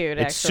very cute,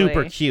 actually. It's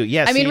super cute.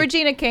 Yeah, I mean,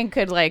 Regina King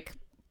could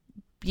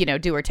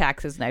do her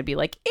taxes, and I'd be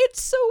like,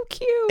 it's so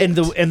cute.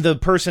 And the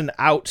person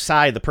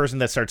outside, the person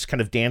that starts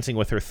kind of dancing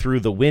with her through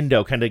the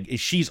window,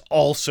 she's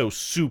also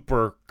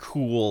super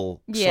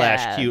cool /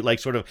 cute, like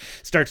sort of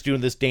starts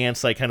doing this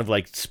dance, like kind of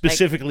like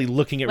specifically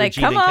looking at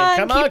Regina. Come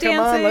on,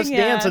 let's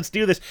dance, let's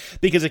do this,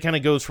 because it kind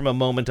of goes from a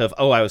moment of,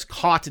 oh, I was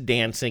caught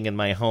dancing in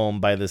my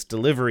home by this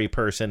delivery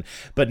person,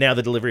 but now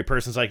the delivery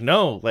person's like,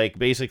 no, like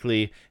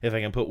basically, if I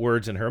can put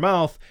words in her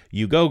mouth,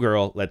 you go,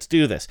 girl, let's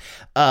do this.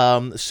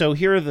 So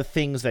here are the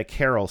things that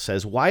Carol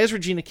says. Why is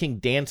Regina King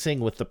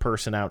dancing with the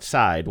person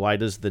outside? Why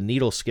does the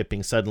needle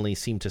skipping suddenly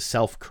seem to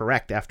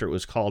self-correct after it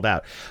was called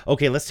out?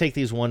 Okay, let's take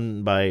these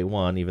one by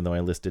one, even though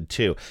I listed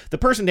two. The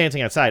person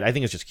dancing outside, I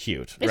think, is just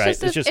cute,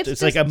 right? It's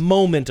just like a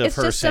moment of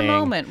her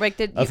saying,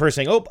 of her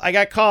saying, "Oh, I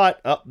got caught.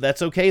 Oh,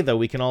 that's okay though.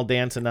 We can all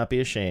dance and not be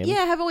ashamed."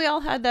 Yeah, haven't we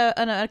all had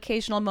an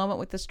occasional moment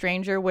with a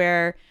stranger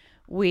where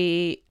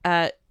we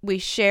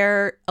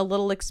share a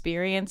little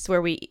experience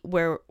where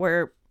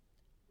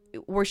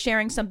we're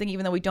sharing something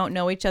even though we don't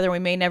know each other. We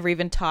may never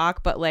even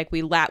talk, but like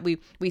we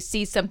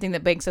see something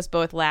that makes us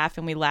both laugh,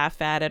 and we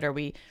laugh at it, or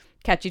we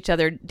catch each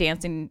other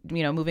dancing,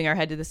 moving our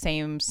head to the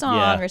same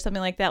song or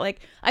something like that. Like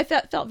I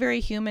felt very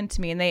human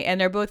to me,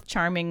 and they're both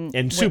charming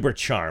and super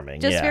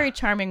charming, just very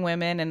charming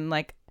women, and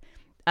like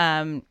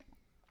I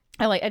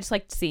just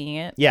liked seeing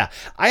it. Yeah,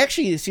 I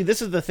actually see.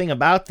 This is the thing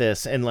about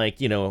this, and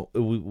like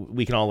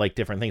we can all like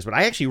different things, but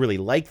I actually really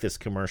like this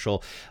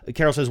commercial.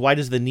 Carol says, "Why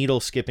does the needle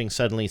skipping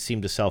suddenly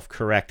seem to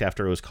self-correct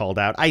after it was called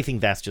out?" I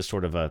think that's just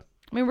sort of a.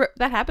 I mean,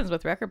 that happens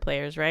with record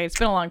players, right? It's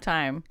been a long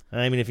time.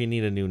 I mean, if you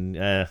need a new,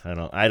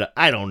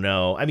 I don't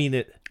know. I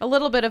mean, a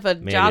little bit of a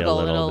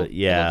joggle, it'll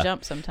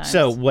jump sometimes.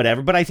 So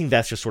whatever, but I think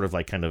that's just sort of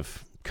like kind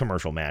of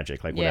commercial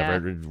magic, like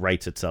whatever it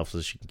writes itself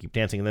so she can keep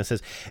dancing. And this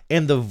says,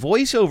 and the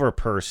voiceover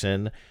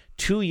person,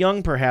 too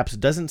young perhaps,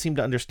 doesn't seem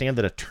to understand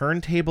that a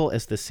turntable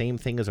is the same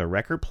thing as a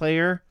record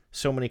player.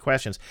 So many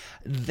questions.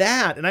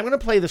 That, and I'm going to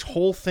play this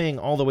whole thing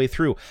all the way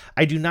through.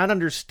 I do not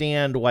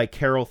understand why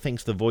Carol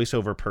thinks the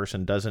voiceover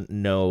person doesn't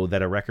know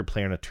that a record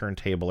player and a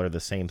turntable are the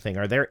same thing.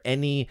 Are there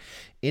any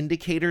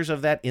indicators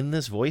of that in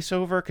this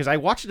voiceover? Because I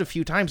watched it a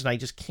few times and I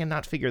just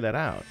cannot figure that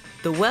out.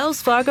 The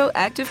Wells Fargo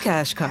Active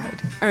Cash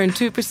Card. Earn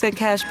 2%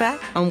 cash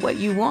back on what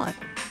you want.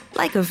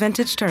 Like a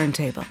vintage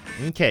turntable.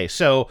 Okay,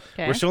 so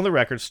we're still in the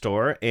record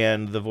store,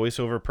 and the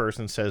voiceover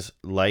person says,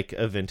 like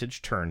a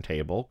vintage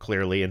turntable,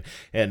 clearly,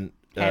 and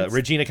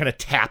Regina kind of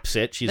taps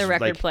it. She's the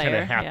record like kind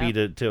player, of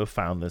happy to have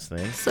found this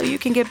thing. So you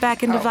can get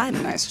back into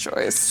vinyl. Nice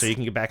choice. So you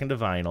can get back into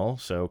vinyl.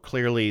 So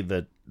clearly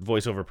the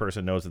voiceover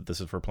person knows that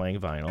this is for playing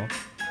vinyl.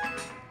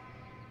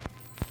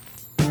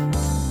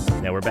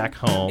 Now we're back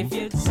home.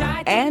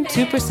 And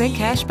 2%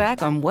 cash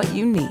back on what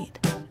you need.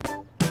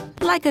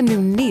 Like a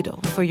new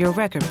needle for your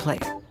record player.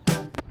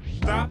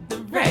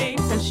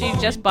 So she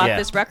just bought Yeah.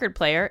 this record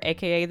player,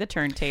 aka the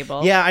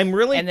turntable. Yeah, I'm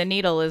really and the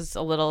needle is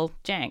a little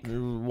jank.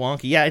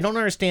 wonky. Yeah, I don't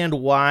understand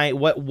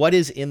what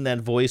is in that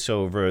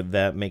voiceover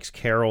that makes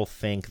Carol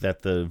think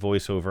that the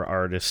voiceover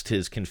artist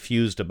is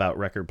confused about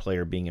record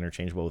player being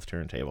interchangeable with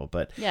turntable.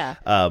 But yeah.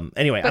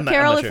 Anyway, but I'm not,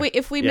 Carol, I'm not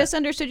if we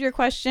misunderstood your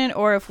question,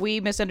 or if we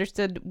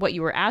misunderstood what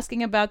you were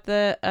asking about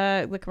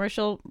the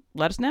commercial,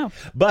 let us know.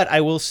 But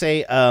I will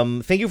say,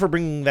 thank you for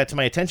bringing that to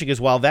my attention,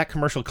 because while that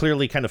commercial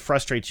clearly kind of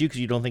frustrates you because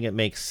you don't think it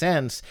makes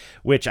sense,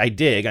 which I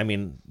dig. I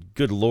mean,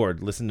 good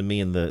Lord, listen to me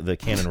in the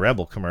Canon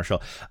Rebel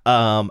commercial.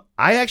 I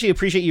actually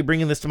appreciate you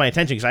bringing this to my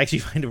attention, because I actually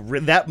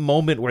find that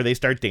moment where they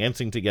start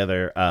dancing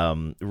together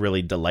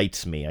really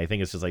delights me. I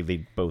think it's just like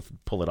they both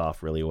pull it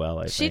off really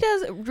well. She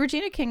does.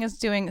 Regina King is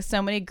doing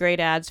so many great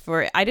ads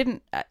for it.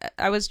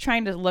 I was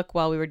trying to look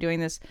while we were doing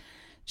this.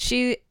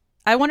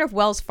 I wonder if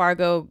Wells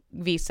Fargo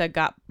Visa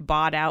got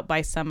bought out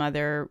by some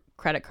other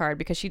credit card,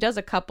 because she does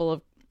a couple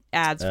of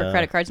ads for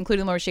credit cards,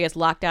 including where she gets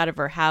locked out of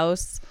her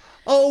house.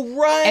 Oh,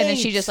 right. And then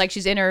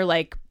she's in her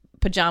like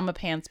pajama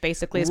pants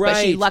basically,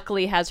 but she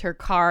luckily has her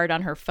card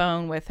on her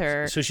phone with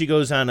her. So she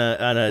goes on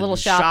a little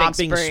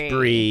shopping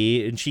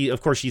spree, and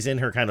she's in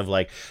her kind of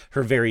like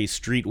her very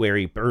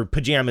streetwear or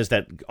pajamas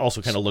that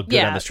also kind of look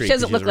good on the street. She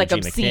doesn't look like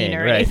Regina obscene King,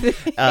 or right?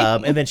 anything.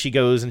 And then she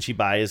goes and she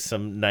buys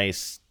some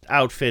nice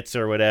outfits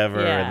or whatever,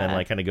 and then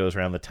like kind of goes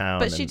around the town.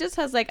 But she just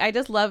has like, I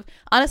love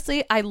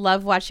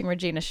watching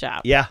Regina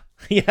shop. Yeah.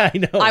 Yeah, I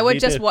know. I would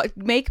just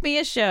make me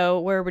a show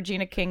where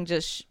Regina King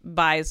just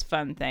buys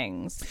fun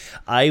things.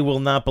 I will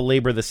not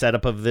belabor the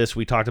setup of this.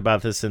 We talked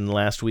about this in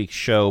last week's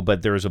show,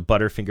 but there was a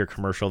Butterfinger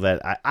commercial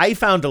that I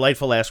found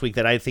delightful last week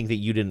that I think that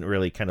you didn't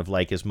really kind of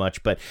like as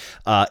much. But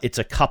it's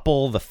a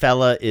couple. The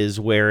fella is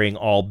wearing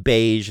all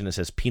beige, and it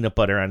says peanut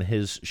butter on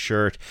his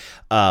shirt.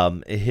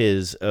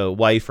 His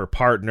wife or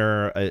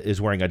partner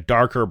is wearing a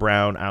darker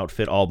brown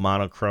outfit, all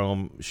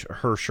monochrome.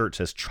 Her shirt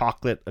says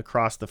chocolate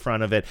across the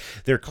front of it.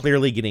 They're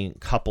clearly getting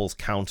couples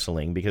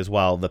counseling, because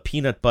while the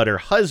peanut butter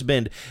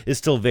husband is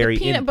still very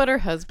The peanut butter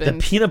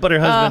husband is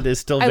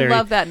still very I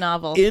love that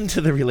novel.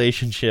 into the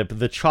relationship,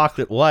 the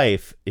chocolate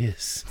wife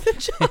is the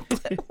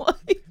chocolate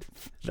wife.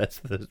 That's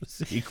the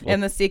sequel.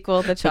 In the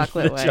sequel, The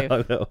Chocolate Wife.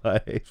 Chocolate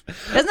Wife.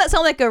 Doesn't that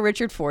sound like a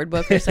Richard Ford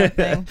book or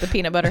something? The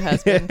Peanut Butter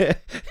Husband.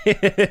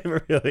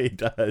 It really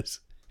does.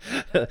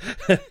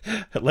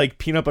 Like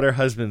peanut butter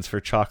husbands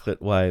for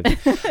chocolate wives.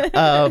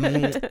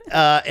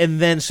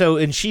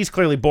 And she's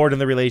clearly bored in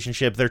the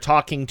relationship. They're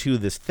talking to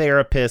this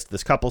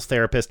couples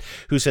therapist,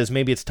 who says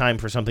maybe it's time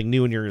for something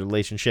new in your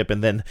relationship.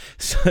 And then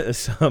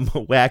some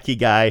wacky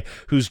guy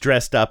who's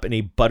dressed up in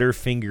a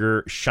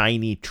Butterfinger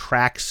shiny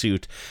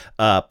tracksuit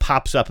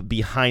pops up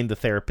behind the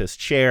therapist's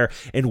chair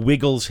and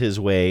wiggles his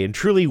way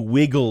between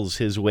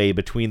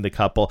the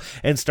couple,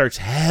 and starts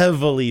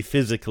heavily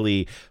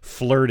physically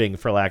flirting,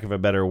 for lack of a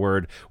better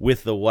word,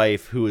 with the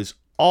wife, who is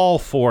all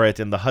for it,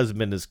 and the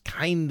husband is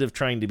kind of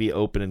trying to be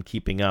open and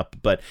keeping up.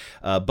 But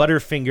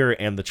Butterfinger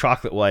and the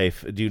chocolate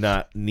wife do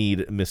not need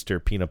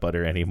Mr. Peanut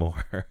Butter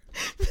anymore.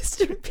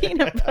 Mr.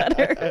 Peanut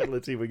Butter.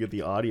 Let's see if we get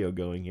the audio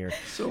going here.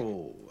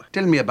 So,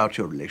 tell me about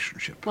your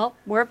relationship. Well,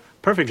 we're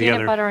Perfect peanut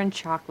together. butter and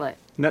chocolate.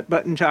 Nut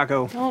button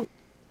choco. Don't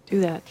do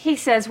that. He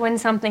says when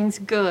something's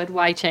good,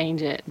 why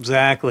change it?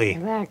 Exactly.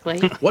 Exactly.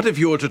 What if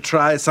you were to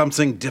try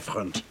something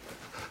different?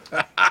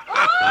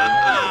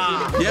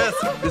 Yes,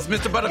 it's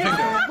Mr.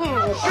 Butterfinger.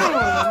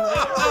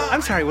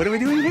 I'm sorry, what are we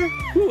doing here?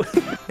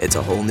 It's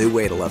a whole new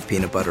way to love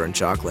peanut butter and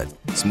chocolate.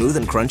 Smooth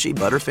and crunchy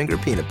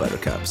Butterfinger peanut butter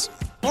cups.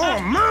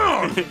 Oh,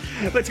 man!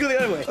 Let's go the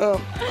other way.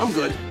 I'm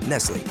good.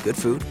 Nestle, good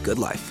food, good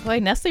life. Boy,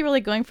 Nestle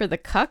really going for the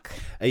cuck?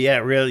 Yeah,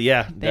 really,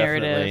 yeah. There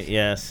definitely. it is.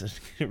 Yes.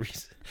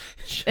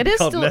 It is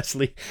called still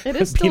Nestle It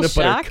is still peanut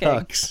butter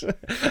shocking.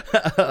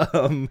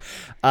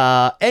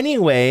 cucks.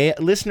 Anyway,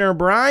 listener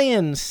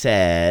Brian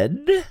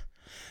said,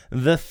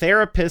 the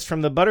therapist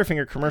from the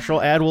Butterfinger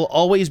commercial ad will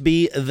always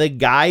be the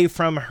guy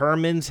from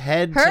Herman's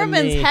Head.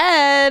 Herman's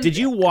Head. Did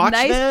you watch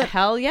that?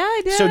 Hell yeah,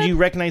 I did. So do you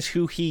recognize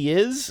who he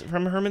is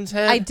from Herman's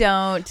Head? I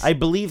don't. I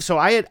believe so.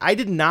 I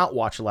did not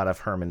watch a lot of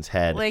Herman's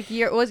Head. Like,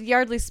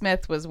 Yardley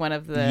Smith was one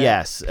of the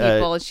Yes,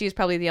 people. She's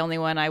probably the only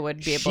one I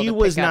would be able to pick She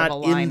was out not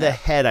of a lineup. in the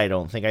head, I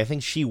don't think. I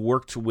think she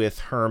worked with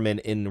Herman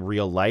in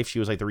real life. She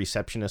was like the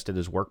receptionist at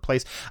his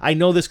workplace. I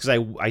know this because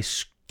I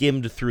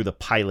skimmed through the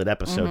pilot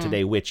episode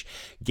today, which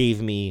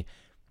gave me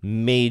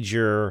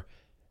major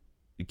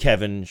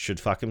Kevin should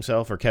fuck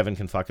himself or Kevin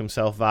can fuck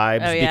himself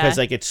vibes because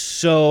like it's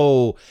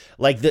so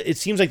like it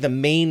seems like the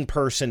main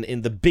person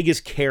in the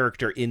biggest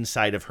character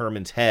inside of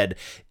Herman's head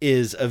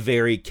is a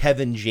very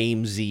Kevin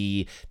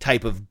Jamesy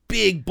type of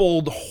big,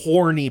 bold,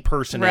 horny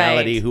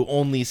personality who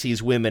only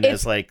sees women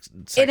as like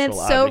sexual and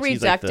it's so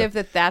objects.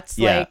 reductive that's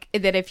like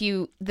that if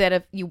you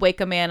wake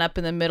a man up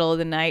in the middle of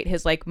the night,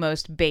 his like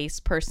most base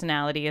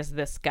personality is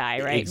this guy,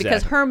 right? Exactly.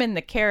 Because Herman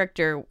the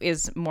character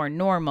is more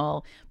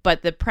normal,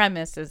 but the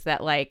premise is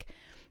that like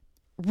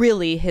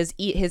really his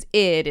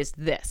id is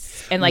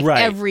this, and like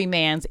every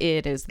man's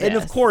id is this. And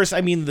of course,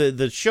 I mean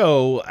the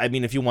show, I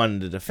mean if you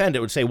wanted to defend it,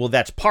 would say, well,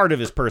 that's part of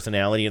his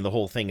personality, and the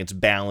whole thing it's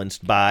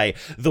balanced by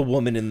the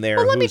woman in there.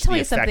 Well, let me who's tell the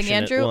you something,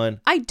 Andrew. one.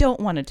 I don't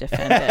want to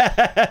defend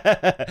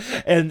it.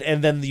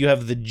 and then you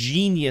have the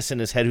genius in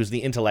his head, who's the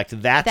intellect.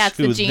 That's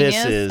who the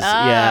genius? this is.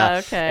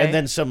 Okay. And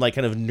then some like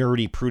kind of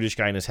nerdy, prudish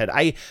guy in his head.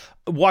 I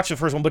watched the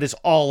first one, but it's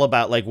all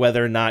about like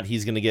whether or not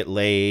he's going to get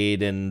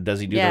laid and does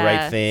he do the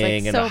right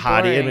thing, like and so the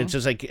hottie. boring. And it's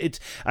just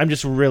like I'm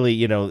just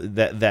really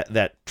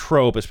that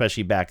trope,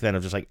 especially back then,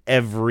 of just like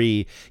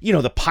every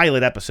the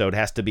pilot episode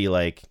has to be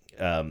like.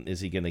 Is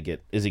he gonna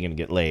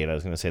get laid? I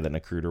was gonna say that in a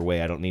cruder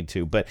way. I don't need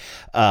to, but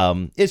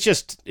it's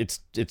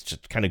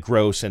just kind of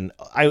gross. And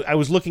I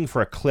was looking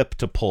for a clip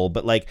to pull,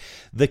 but like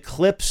the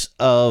clips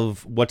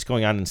of what's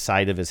going on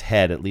inside of his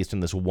head, at least in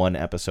this one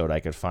episode I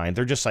could find,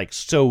 they're just like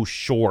so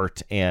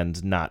short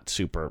and not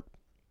super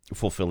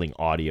fulfilling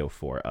audio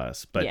for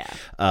us. But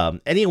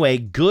anyway,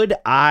 good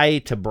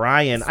eye to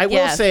Brian. I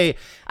will say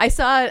I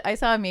saw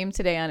a meme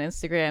today on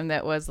Instagram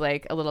that was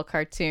like a little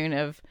cartoon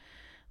of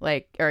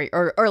like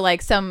or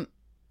like some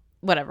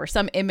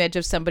image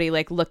of somebody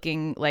like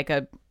looking like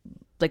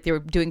they were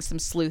doing some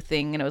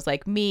sleuthing, and it was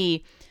like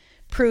me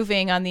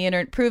proving on the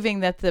internet, proving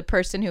that the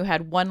person who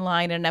had one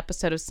line in an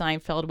episode of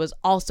Seinfeld was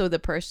also the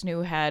person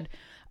who had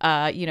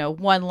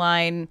one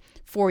line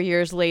 4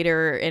 years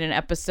later in an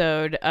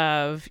episode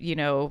of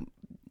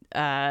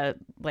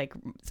like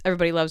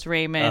Everybody Loves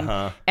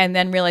Raymond, and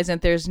then realizing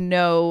that there's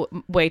no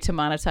way to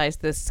monetize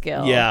this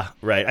skill. Yeah,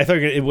 right. I thought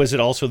it was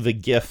also the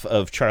gif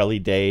of Charlie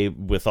Day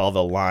with all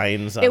the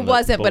lines. It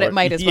wasn't, but it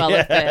might as well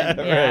have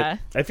been. Yeah, right.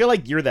 I feel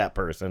like you're that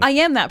person. I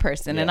am that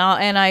person, and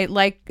I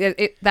like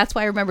it. That's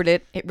why I remembered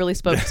it. It really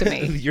spoke to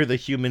me. You're the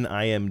human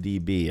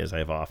IMDb, as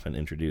I've often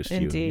introduced you.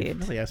 Indeed. You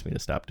really asked me to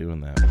stop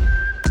doing that.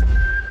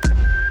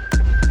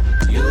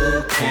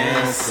 You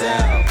can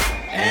sell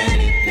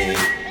anything.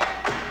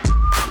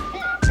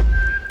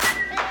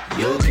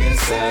 You can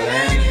sell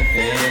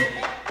anything.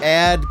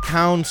 Ad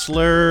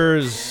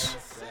counselors,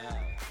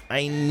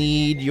 I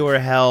need your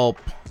help.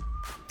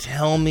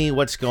 Tell me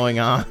what's going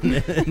on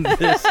in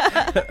this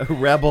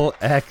Rebel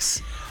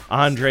X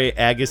Andre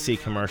Agassi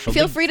commercial.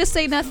 Feel free to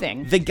say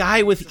nothing. The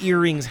guy with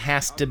earrings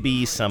has to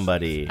be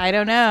somebody. I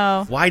don't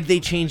know. Why'd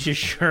they change his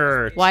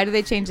shirt? Why did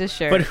they change his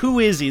shirt? But who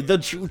is he? The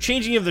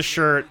changing of the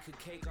shirt.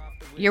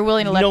 You're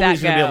willing to let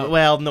that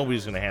go.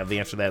 Nobody's going to have the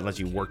answer to that unless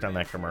you worked on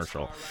that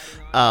commercial.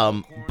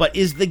 But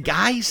is the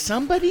guy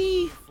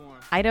somebody?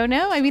 I don't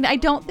know. I mean, I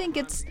don't think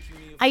it's...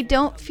 I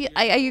don't feel...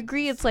 I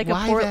agree it's like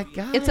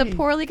it's a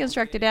poorly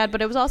constructed ad,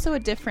 but it was also a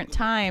different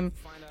time.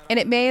 And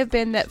it may have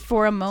been that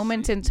for a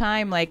moment in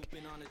time, like,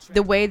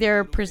 the way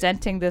they're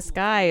presenting this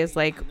guy is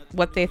like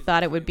what they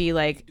thought it would be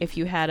like if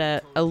you had a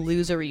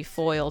losery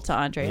foil to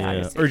Andre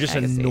Agassi. Or just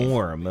a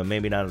norm.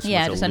 Maybe not as much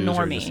just a loser,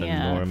 normie. Just a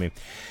normie.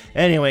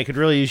 Anyway, could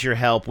really use your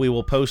help. We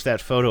will post that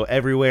photo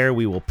everywhere.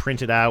 We will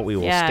print it out. We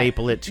will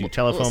staple it to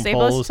telephone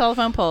poles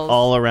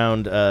all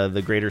around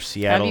the greater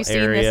Seattle area. Have you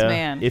seen area. this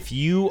man? If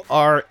you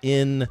are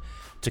in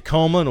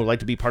Tacoma and would like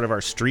to be part of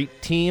our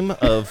street team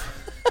of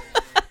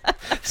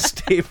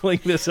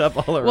stapling this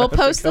up all around, we'll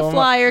post Tacoma. The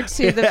flyer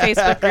to the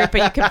Facebook group,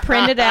 and you can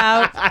print it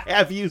out.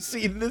 Have you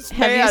seen this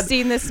man? Have you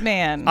seen this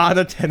man on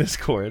a tennis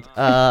court?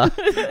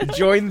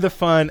 Join the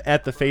fun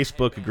at the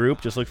Facebook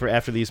group. Just look for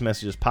After These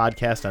Messages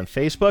podcast on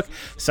Facebook.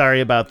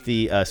 Sorry about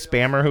the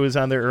spammer who was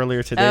on there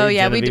earlier today. Oh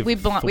yeah, Genevieve we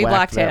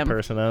blocked that him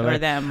person on there. or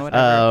them,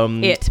 whatever.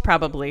 It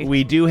probably.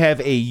 We do have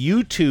a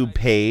YouTube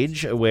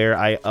page where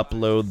I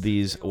upload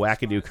these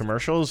wackadoo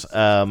commercials,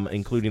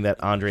 including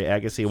that Andre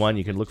Agassi one.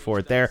 You can look for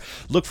it there.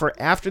 Look for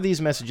After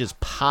These Messages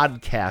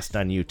podcast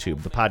on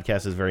YouTube. The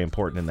podcast is very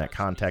important in that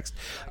context.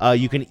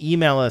 You can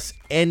email us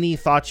any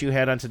thoughts you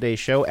had on today's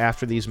show,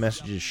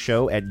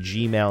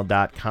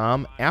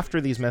 afterthesemessageshow@gmail.com,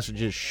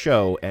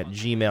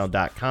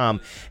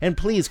 afterthesemessageshow@gmail.com, and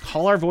please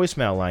call our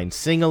voicemail line,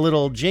 sing a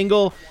little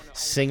jingle,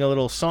 sing a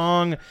little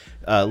song,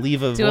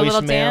 leave a voicemail, do a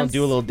little dance,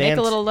 make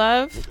a little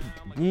love.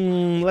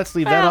 Let's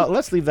leave that off of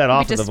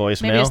the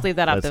voicemail. Maybe just leave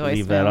that off the voicemail. Let's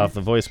leave that off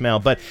the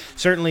voicemail. But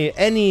certainly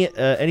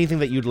anything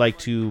that you'd like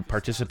to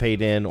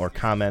participate in or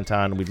comment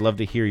on, we'd love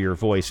to hear your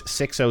voice.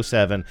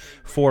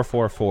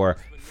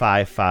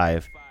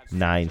 607-444-5597.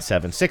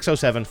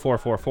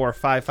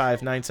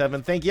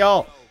 607-444-5597. Thank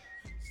y'all.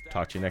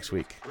 Talk to you next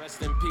week.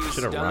 Rest in peace.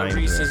 Should have Della rhymed.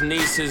 Reese's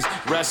nieces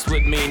rest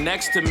with me.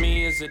 Next to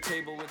me is a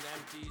table with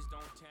empties.